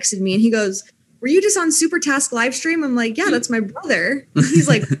Donovan texted me and he goes, "Were you just on Supertask live stream?" I'm like, "Yeah, that's my brother." He's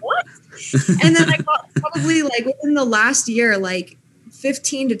like, "What?" And then I got probably like within the last year, like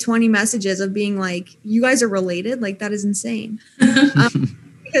 15 to 20 messages of being like, "You guys are related?" Like, that is insane.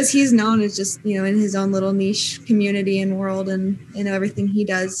 Because he's known as just, in his own little niche community and world and everything he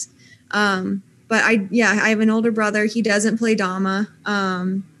does. But I have an older brother. He doesn't play Dama.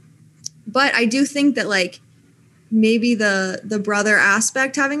 But I do think that like maybe the brother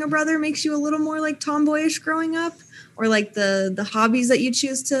aspect, having a brother makes you a little more like tomboyish growing up, or like the hobbies that you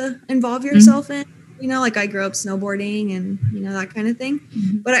choose to involve yourself in, like I grew up snowboarding and, that kind of thing.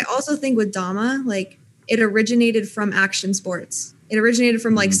 But I also think with Dama, like it originated from action sports. It originated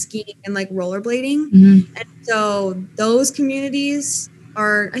from like skiing and like rollerblading. And so those communities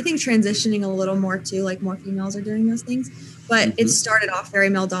are, I think, transitioning a little more too, like more females are doing those things, but it started off very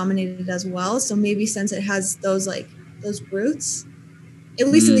male dominated as well. So maybe since it has those roots, at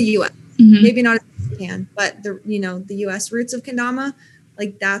least in the US, maybe not as Japan, but the US roots of kendama,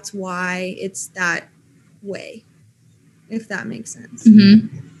 like that's why it's that way, if that makes sense.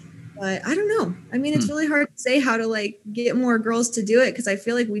 Mm-hmm. But I don't know. I mean, it's really hard to say how to like get more girls to do it because I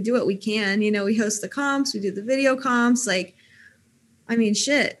feel like we do what we can. You know, we host the comps, we do the video comps. Like, I mean,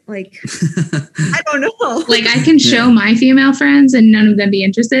 shit. Like, I don't know. Like, I can show my female friends and none of them be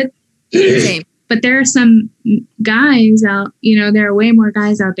interested. Same. But there are some guys out, you know, there are way more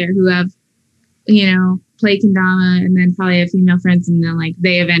guys out there who have, you know, play kendama and then probably have female friends and then like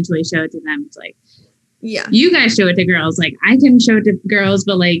they eventually show it to them. It's like, Yeah. you guys show it to girls. Like I can show it to girls,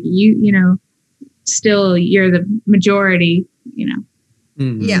 but like you know, still you're the majority, you know,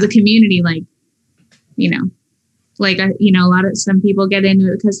 Yeah. the community, like, you know, like, you know, some people get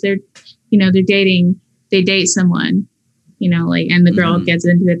into it because they're, you know, they date someone, you know, like, and the girl gets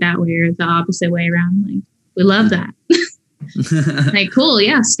into it that way or the opposite way around. Like, we love that. Like, cool.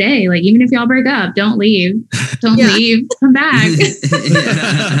 Yeah. Stay. Like, even if y'all break up, don't leave. Don't leave. Come back.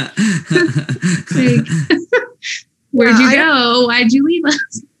 Like, where'd you go? Why'd you leave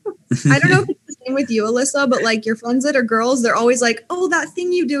us? I don't know if it's the same with you, Alyssa, but like your friends that are girls, they're always like, oh, that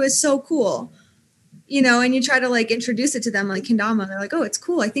thing you do is so cool. You know, and you try to like introduce it to them like kendama. They're like, oh, it's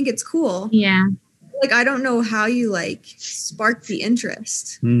cool. I think it's cool. Yeah. Like, I don't know how you like spark the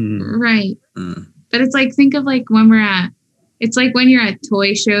interest. Right. But it's like, think of like it's like when you're at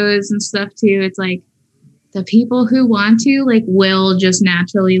toy shows and stuff too. It's like the people who want to like will just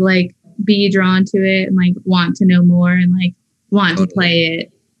naturally like be drawn to it and like want to know more and like want to play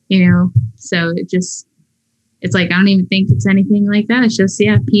it, you know? So it's like, I don't even think it's anything like that. It's just,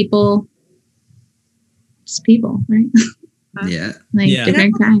 people, right? Yeah. Like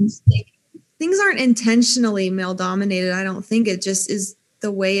different kinds. Things aren't intentionally male dominated. I don't think it just is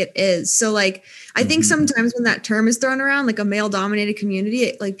the way it is. So like, I think sometimes when that term is thrown around, like a male dominated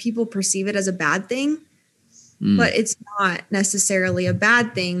community, like people perceive it as a bad thing, but it's not necessarily a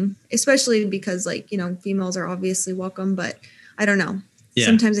bad thing, especially because like, you know, females are obviously welcome, but I don't know. Yeah.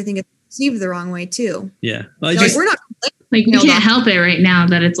 Sometimes I think it's perceived the wrong way too. Yeah. Well, like, we're not like, we can't help it right now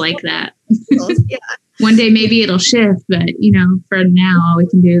that it's like that. Yeah. One day maybe it'll shift, but you know, for now, all we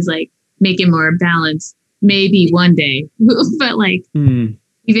can do is like make it more balanced. Maybe one day, but like even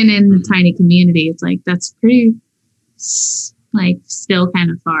in the tiny community, it's like that's pretty like still kind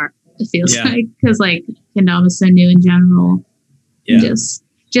of far. It feels like because like kendama is so new in general. Yeah.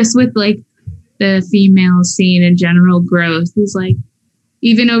 Just with like the female scene in general growth is like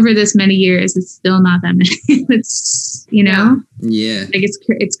even over this many years, it's still not that many. It's like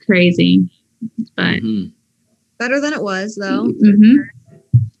it's crazy, but better than it was though.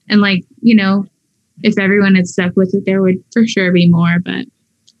 And like, you know, if everyone had stuck with it, there would for sure be more, but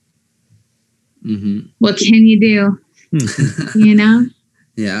what can you do? You know?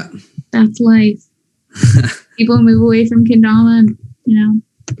 Yeah. That's life. People move away from kendama and, you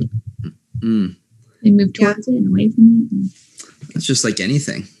know, they move towards it and away from it. It's just like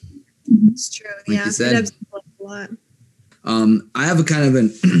anything. It's true. Like you said. It a lot. I have a kind of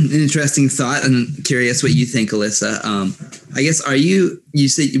an interesting thought, and I'm curious what you think, Alyssa. I guess you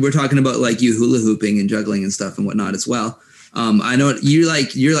said we're talking about like you hula hooping and juggling and stuff and whatnot as well. I know you're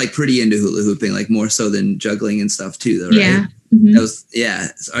like pretty into hula hooping, like more so than juggling and stuff too, though, right? Yeah.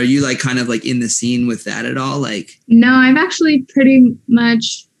 Are you like kind of like in the scene with that at all? Like, no, I've actually pretty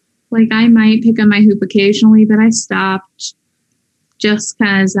much like I might pick up my hoop occasionally, but I stopped just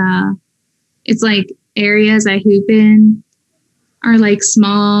because it's like areas I hoop in are like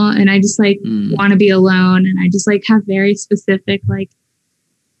small and I just like want to be alone and I just like have very specific like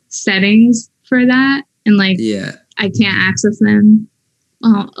settings for that and like I can't access them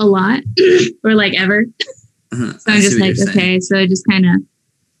a lot or like ever. So I'm just like, okay, so it just kind of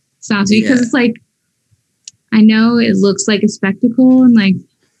stops me because it's like I know it looks like a spectacle and like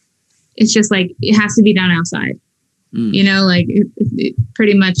it's just like it has to be done outside. You know, like it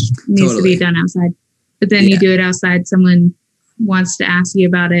pretty much needs to be done outside. But then you do it outside, someone wants to ask you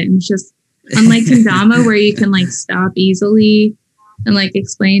about it. And it's just unlike kendama where you can like stop easily and like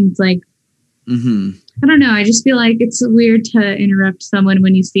explain. It's like, I don't know. I just feel like it's weird to interrupt someone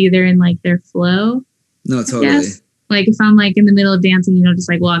when you see they're in like their flow. No, totally. Like if I'm like in the middle of dancing, you know, just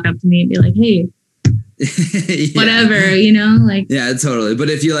like walk up to me and be like, hey, whatever, you know, like. Yeah, totally. But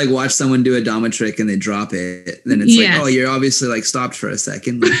if you like watch someone do a dama trick and they drop it, then it's like, oh, you're obviously like stopped for a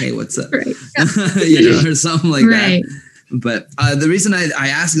second. Like, hey, what's up? You know, or something like that. But the reason I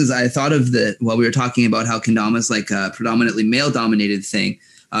ask is I thought of while we were talking about how kendama is like a predominantly male dominated thing.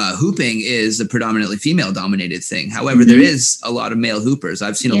 Hooping is a predominantly female dominated thing. However, there is a lot of male hoopers.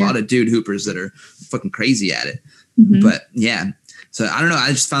 I've seen a lot of dude hoopers that are fucking crazy at it. But yeah. So I don't know. I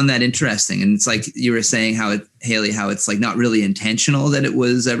just found that interesting. And it's like you were saying Haley, how it's like not really intentional that it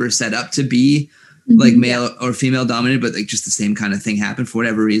was ever set up to be like male or female dominated, but like just the same kind of thing happened for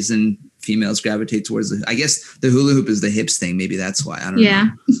whatever reason. Females gravitate towards I guess the hula hoop is the hips thing. Maybe that's why. I don't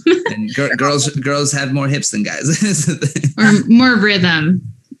know. And girls have more hips than guys. Or more rhythm.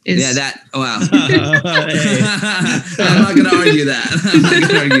 Yeah, that. Oh, wow. I'm not going to argue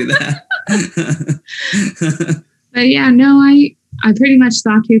that. But yeah, no, I pretty much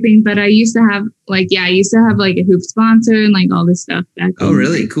stopped hooping, but I used to have a hoop sponsor and like all this stuff back Oh,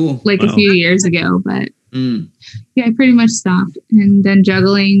 really? Cool. Like a few years ago, but yeah, I pretty much stopped. And then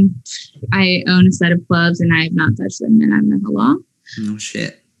juggling, I own a set of clubs and I have not touched them and I'm in the law. Oh,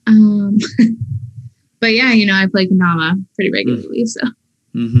 shit. But yeah, I play kendama pretty regularly, so.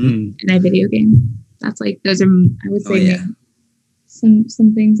 And I video game. That's like, those are, I would say, some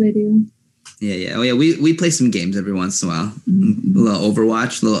things I do. Yeah. Oh yeah, we play some games every once in a while. A little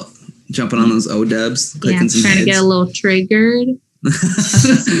Overwatch, a little jumping on those O-dubs, clicking some trying heads. to get a little triggered.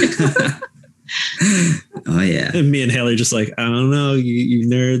 Oh yeah. And me and Haley just like, I don't know, you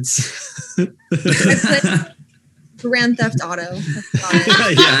nerds. Grand Theft Auto.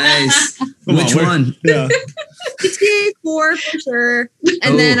 Nice. Which one? Yeah. GTA 4 for sure.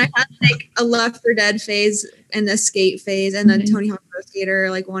 And then I had like a Left 4 Dead phase and a Skate phase and then Tony Hawk Pro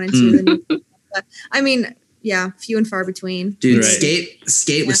Skater like 1 and 2. But, I mean, yeah, few and far between. Dude,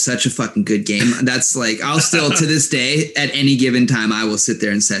 Skate was such a fucking good game. That's like, I'll still to this day at any given time I will sit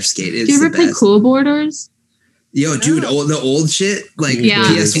there and sesh Skate. It's do you ever play Cool Borders? Yo, dude, the old shit, like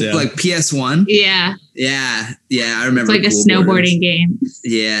like PS1. Yeah. Yeah, I remember. It's like a snowboarding game.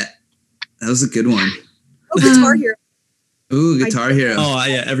 Yeah, that was a good one. Oh, Guitar Hero. Ooh, Guitar Hero. Oh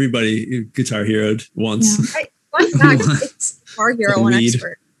yeah, everybody Guitar Hero'd once. Yeah. Fun fact, it's Guitar Hero on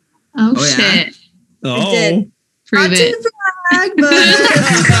expert. Oh shit! Yeah? I did. Prove Not it. to brag, but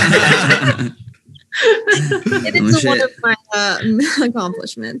it is one of my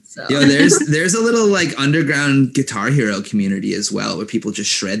accomplishments. So. Yo, there's a little like underground Guitar Hero community as well, where people just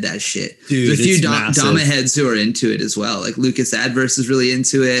shred that shit. Dude, there's a few massive. Dama heads who are into it as well. Like Lucas Adverse is really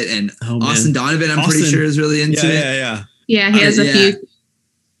into it, and Austin Donovan, pretty sure is really into it. Yeah, he has a few.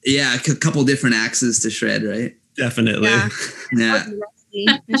 Yeah, a couple different axes to shred, right? Definitely. Yeah.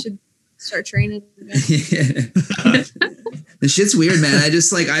 I should start training. The shit's weird, man. I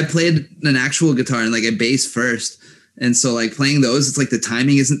played an actual guitar and like a bass first. And so like playing those, it's like the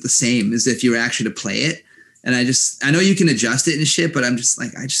timing isn't the same as if you were actually to play it. And I know you can adjust it and shit, but I'm just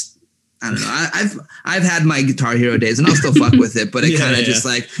like, I don't know. I've had my Guitar Hero days and I'll still fuck with it, but it kind of just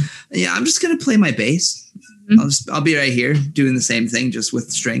like, I'm just going to play my bass. I'll be right here doing the same thing, just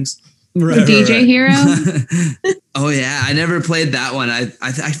with strings. Right, DJ Hero. Oh yeah, I never played that one. I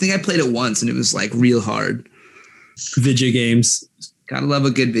think I played it once and it was like real hard. Vidya games. Gotta love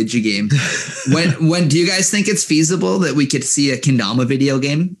a good Vidya game. When do you guys think it's feasible that we could see a kendama video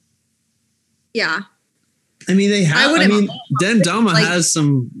game? Yeah. I mean, they have. Dendama has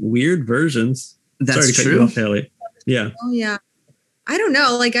some weird versions. That's true. Cut you off, Haley. Yeah. Oh yeah. I don't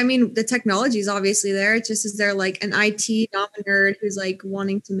know. Like, I mean, the technology is obviously there. It's just, is there like an IT nerd who's like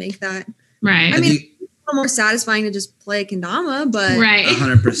wanting to make that? Right. I mean, it's a little more satisfying to just play kendama, but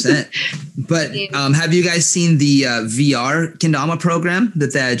 100%. But have you guys seen the VR kendama program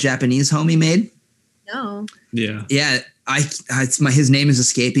that the Japanese homie made? No. Yeah. Yeah. His name is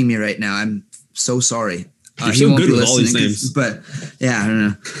escaping me right now. I'm so sorry. You're so good with all these names. But yeah, I don't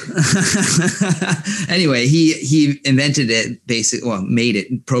know. Anyway, he invented it, made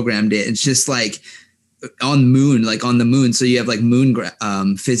it, programmed it. It's just like on the moon. So you have like moon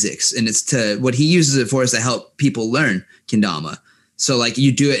physics, and it's what he uses it for is to help people learn kendama. So like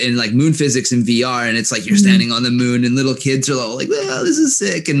you do it in like moon physics in VR, and it's like you're standing on the moon, and little kids are all like, "Well, this is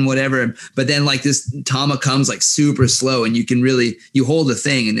sick," and whatever. But then like this tama comes like super slow, and you hold the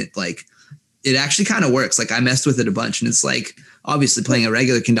thing, and it actually kind of works. Like I messed with it a bunch, and it's like obviously playing a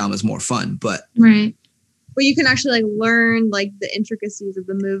regular kendama is more fun, but right. But you can actually like learn like the intricacies of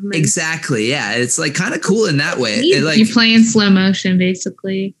the movement. Exactly. Yeah, it's like kind of cool in that way. You play in slow motion,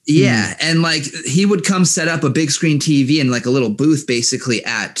 basically. Yeah, and like he would come set up a big screen TV and like a little booth, basically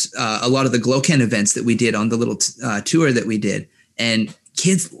at a lot of the Gloken events that we did on the little tour that we did, and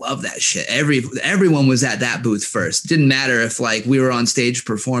kids love that shit. Everyone was at that booth first. Didn't matter if like we were on stage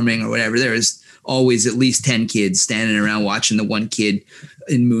performing or whatever. There was always at least 10 kids standing around watching the one kid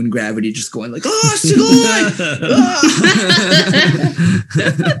in moon gravity just going like, "Oh,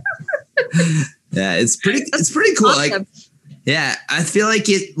 yeah, it's pretty cool. Awesome. Like, yeah, I feel like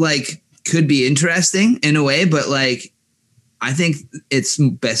it like could be interesting in a way, but like I think it's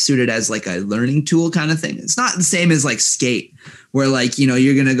best suited as like a learning tool kind of thing. It's not the same as like skate, where like, you know,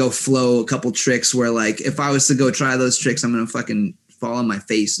 you're going to go flow a couple tricks where like if I was to go try those tricks, I'm going to fucking fall on my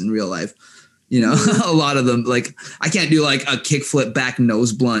face in real life. You know, a lot of them, like I can't do like a kickflip back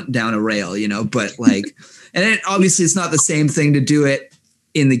nose blunt down a rail, you know, but like, and then obviously it's not the same thing to do it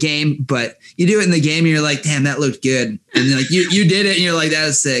in the game, but you do it in the game and you're like, damn, that looked good. And then like you did it and you're like, that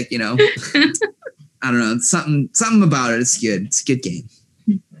was sick, you know. I don't know, something about it. It's good. It's a good game.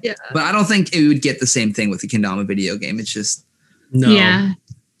 Yeah. But I don't think it would get the same thing with the kendama video game. It's just Yeah.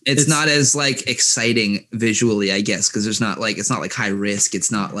 It's not as like exciting visually, I guess, because it's not like high risk.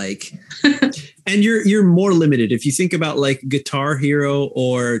 It's not like and you're more limited. If you think about like Guitar Hero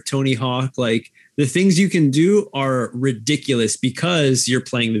or Tony Hawk, like the things you can do are ridiculous because you're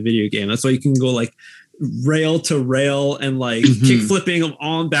playing the video game. That's why you can go like rail to rail and like kick flipping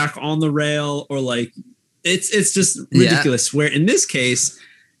on back on the rail, or like it's just ridiculous. Where in this case,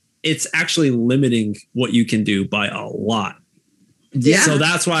 it's actually limiting what you can do by a lot. Yeah. So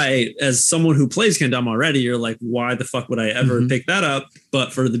that's why, as someone who plays kendama already, you're like, why the fuck would I ever pick that up?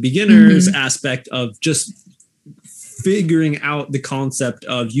 But for the beginners aspect of just figuring out the concept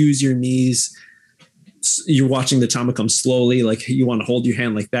of use your knees, you're watching the tama come slowly, like you want to hold your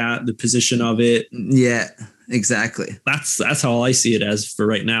hand like that, the position of it. Yeah, exactly. That's how I see it as for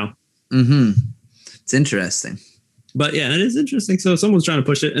right now. It's interesting. But yeah, it is interesting. So someone's trying to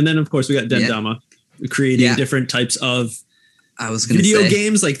push it. And then of course we got Dendama creating different types of video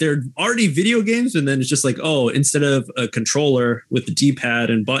games. Like they're already video games, and then it's just like, oh, instead of a controller with the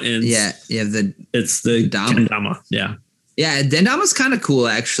D-pad and buttons, it's the Dendama. Yeah, Dendama's kind of cool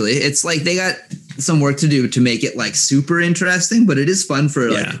actually. It's like they got some work to do to make it like super interesting, but it is fun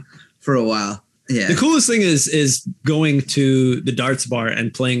for for a while. Yeah. The coolest thing is going to the darts bar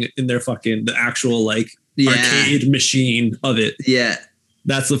and playing in their the actual like arcade machine of it. Yeah.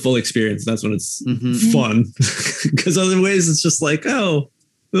 That's the full experience. That's when it's fun. Because otherwise it's just like, oh,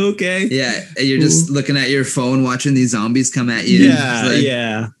 okay. Yeah. And you're just looking at your phone, watching these zombies come at you. Yeah. Like,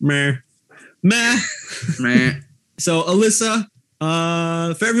 yeah. Meh. So Alyssa,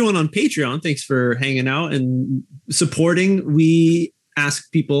 for everyone on Patreon, thanks for hanging out and supporting. We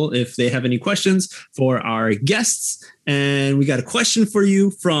ask people if they have any questions for our guests. And we got a question for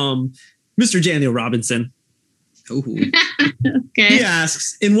you from Mr. Daniel Robinson. Okay. He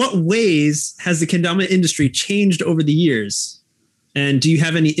asks, in what ways has the kendama industry changed over the years? And do you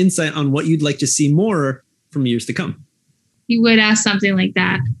have any insight on what you'd like to see more from years to come? He would ask something like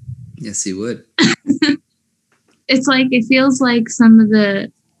that. Yes, he would. It's like, it feels like some of the,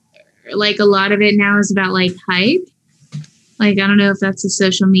 like a lot of it now is about like hype. Like, I don't know if that's a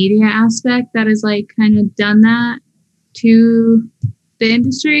social media aspect that has like kind of done that to the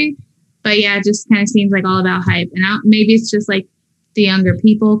industry. But yeah, it just kind of seems like all about hype. And maybe it's just like the younger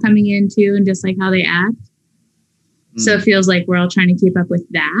people coming in too, and just like how they act. So it feels like we're all trying to keep up with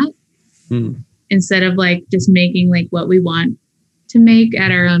that instead of like just making like what we want to make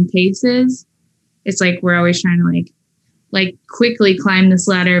at our own paces. It's like we're always trying to like quickly climb this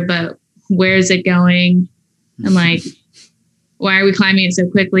ladder, but where is it going? And like, why are we climbing it so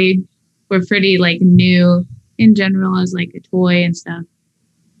quickly? We're pretty like new in general as like a toy and stuff.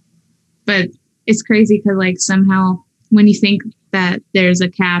 But it's crazy because like somehow when you think that there's a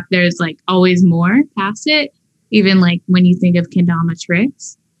cap, there's like always more past it. Even like when you think of kendama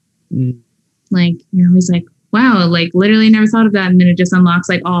tricks, like you're always like, wow, like literally never thought of that. And then it just unlocks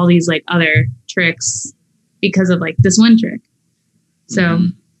like all these like other tricks because of like this one trick. So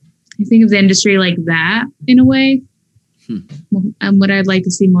I think of the industry like that in a way. And what I'd like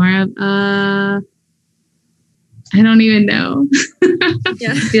to see more of, I don't even know.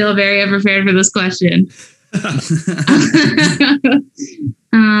 I feel very unprepared for this question.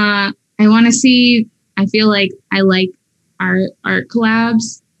 I want to see, I feel like I like art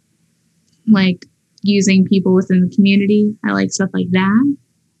collabs, like using people within the community. I like stuff like that.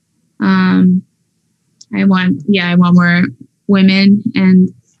 I want more women and,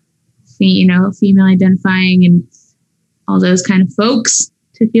 female identifying and all those kind of folks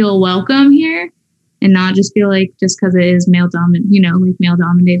to feel welcome here. And not just feel like just because it is male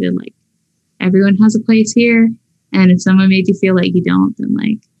dominated, like everyone has a place here. And if someone made you feel like you don't, then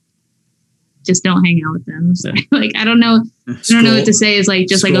like just don't hang out with them. So, like I don't know what to say. Is like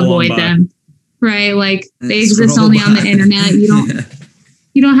just like avoid them, right? Like they exist only on the internet.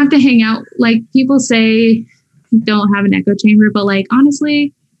 You don't have to hang out. Like people say, don't have an echo chamber, but like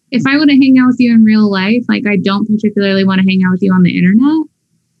honestly, if I want to hang out with you in real life, like I don't particularly want to hang out with you on the internet.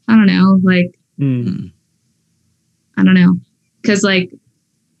 I don't know, like. I don't know. Cause like,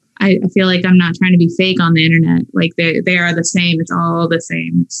 I feel like I'm not trying to be fake on the internet. Like they are the same. It's all the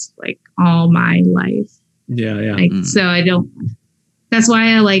same. It's like all my life. Yeah. Yeah. Like, so that's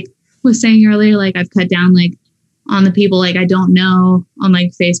why I like was saying earlier, like I've cut down like on the people like I don't know on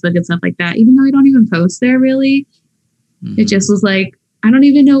like Facebook and stuff like that, even though I don't even post there really. It just was like, I don't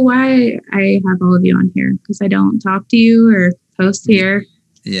even know why I have all of you on here because I don't talk to you or post here.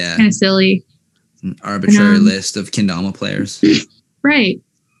 Yeah. Kind of silly. An arbitrary list of Kendama players. Right.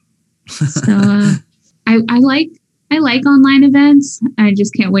 So I like online events. I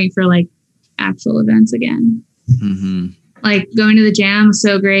just can't wait for like actual events again. Like going to the jam was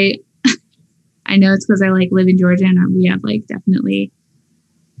so great. I know it's because I like live in Georgia and we have like definitely,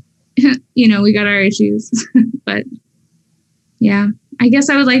 we got our issues, but yeah, I guess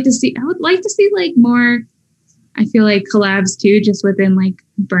I would like to see like more, I feel like collabs too, just within like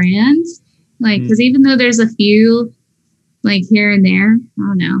brands, like, cause even though there's a few like here and there, I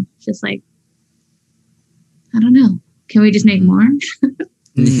don't know, just like, I don't know. Can we just make more?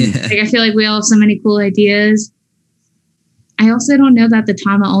 Like, I feel like we all have so many cool ideas. I also don't know that the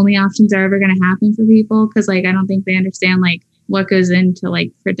Tama only options are ever going to happen for people. Cause like, I don't think they understand like what goes into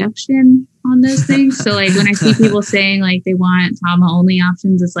like production on those things. So like when I see people saying like they want Tama only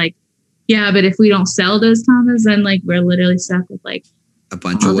options, it's like, yeah, but if we don't sell those Tamas, then like we're literally stuck with like a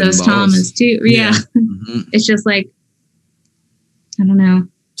bunch all of those balls. Tamas too. Yeah. It's just like, I don't know.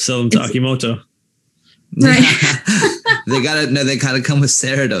 Sell them to Akimoto. Right. They gotta come with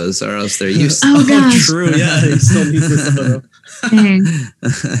Cerados or else they're useless. Oh gosh. True. Yeah. He still needs the Dang.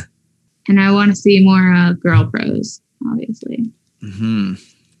 And I want to see more girl pros, obviously.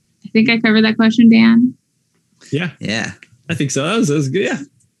 I think I covered that question, Dan. Yeah. Yeah. I think so. That was good. Yeah.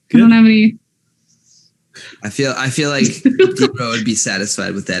 Good. I don't have any. I feel like Debro would be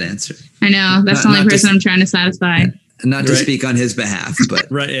satisfied with that answer. I know. That's the only person I'm trying to satisfy. Not to speak on his behalf, but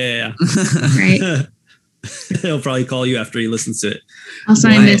right. Yeah. Right. He'll probably call you after he listens to it. Also,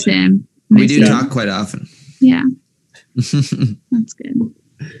 I miss him. We do talk quite often. Yeah. That's good.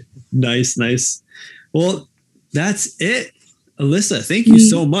 Nice. Well, that's it. Alyssa, thank you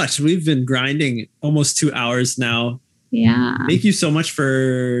so much. We've been grinding almost 2 hours now. Yeah. Thank you so much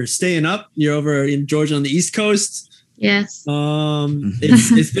for staying up. You're over in Georgia on the East Coast. Yes.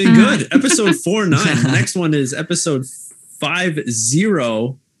 It's been good. Episode 49. The next one is episode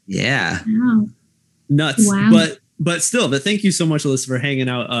 50. Yeah. Wow. Nuts. Wow. But thank you so much, Alyssa, for hanging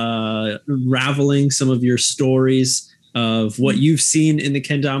out, unraveling some of your stories of what you've seen in the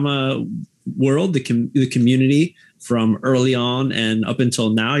kendama world, the community from early on and up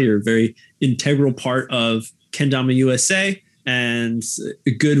until now. You're a very integral part of Kendama USA and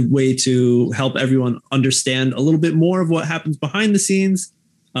a good way to help everyone understand a little bit more of what happens behind the scenes.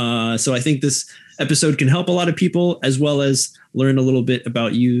 So I think this episode can help a lot of people, as well as learn a little bit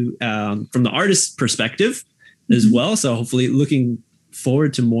about you from the artist's perspective as well. So hopefully looking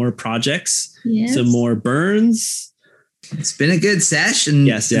forward to more projects, some more burns. It's been a good sesh. And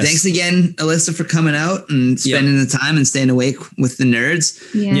yes. Thanks again, Alyssa, for coming out and spending the time and staying awake with the nerds,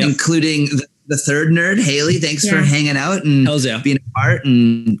 including the third nerd, Haley. Thanks for hanging out and being a part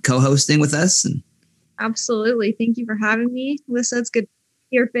and co-hosting with us. Absolutely. Thank you for having me. Alyssa, it's good to see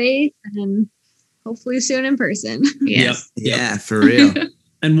your face and hopefully soon in person. Yes. Yeah, for real.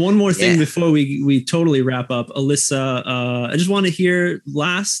 And one more thing before we totally wrap up, Alyssa, I just want to hear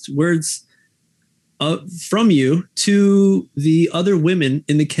last words from you to the other women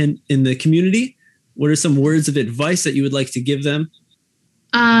in the community. What are some words of advice that you would like to give them?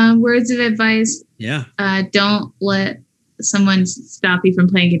 Words of advice. Yeah. Don't let someone stop you from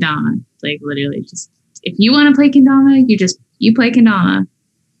playing kendama. Like literally, just if you want to play kendama, you play kendama.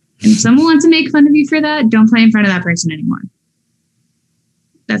 And if someone wants to make fun of you for that, don't play in front of that person anymore.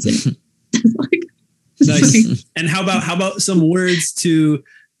 That's it. Nice. And how about some words to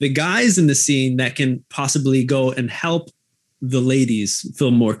the guys in the scene that can possibly go and help the ladies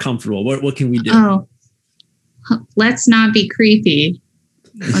feel more comfortable? What can we do? Oh, let's not be creepy.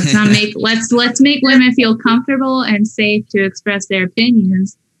 Let's make women feel comfortable and safe to express their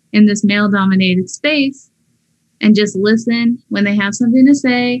opinions in this male-dominated space, and just listen when they have something to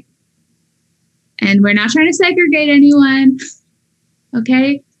say. And we're not trying to segregate anyone,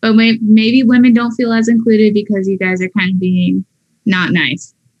 okay? But maybe women don't feel as included because you guys are kind of being not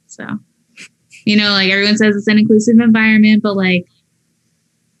nice. So, like everyone says it's an inclusive environment, but like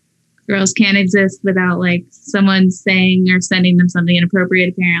girls can't exist without like someone saying or sending them something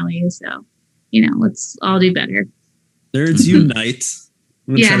inappropriate, apparently. So, let's all do better. Nerds unite.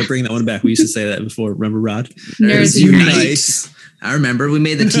 I'm going to try to bring that one back. We used to say that before. Remember, Rod? Nerds unite. I remember. We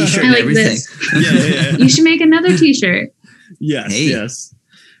made the t-shirt and everything. Yeah. You should make another t-shirt. Yes.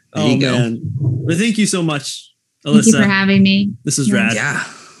 There you go. Man. But thank you so much, Alyssa. Thank you for having me. This is rad. Yeah.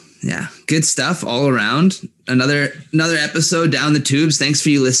 Yeah, good stuff all around. Another episode down the tubes. Thanks for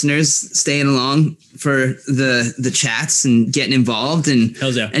you listeners staying along for the chats and getting involved. And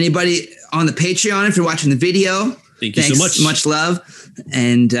Hells yeah. Anybody on the Patreon, if you're watching the video, thank you so much. Much love.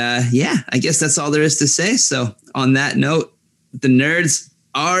 And I guess that's all there is to say. So on that note, the nerds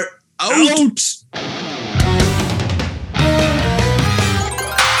are out.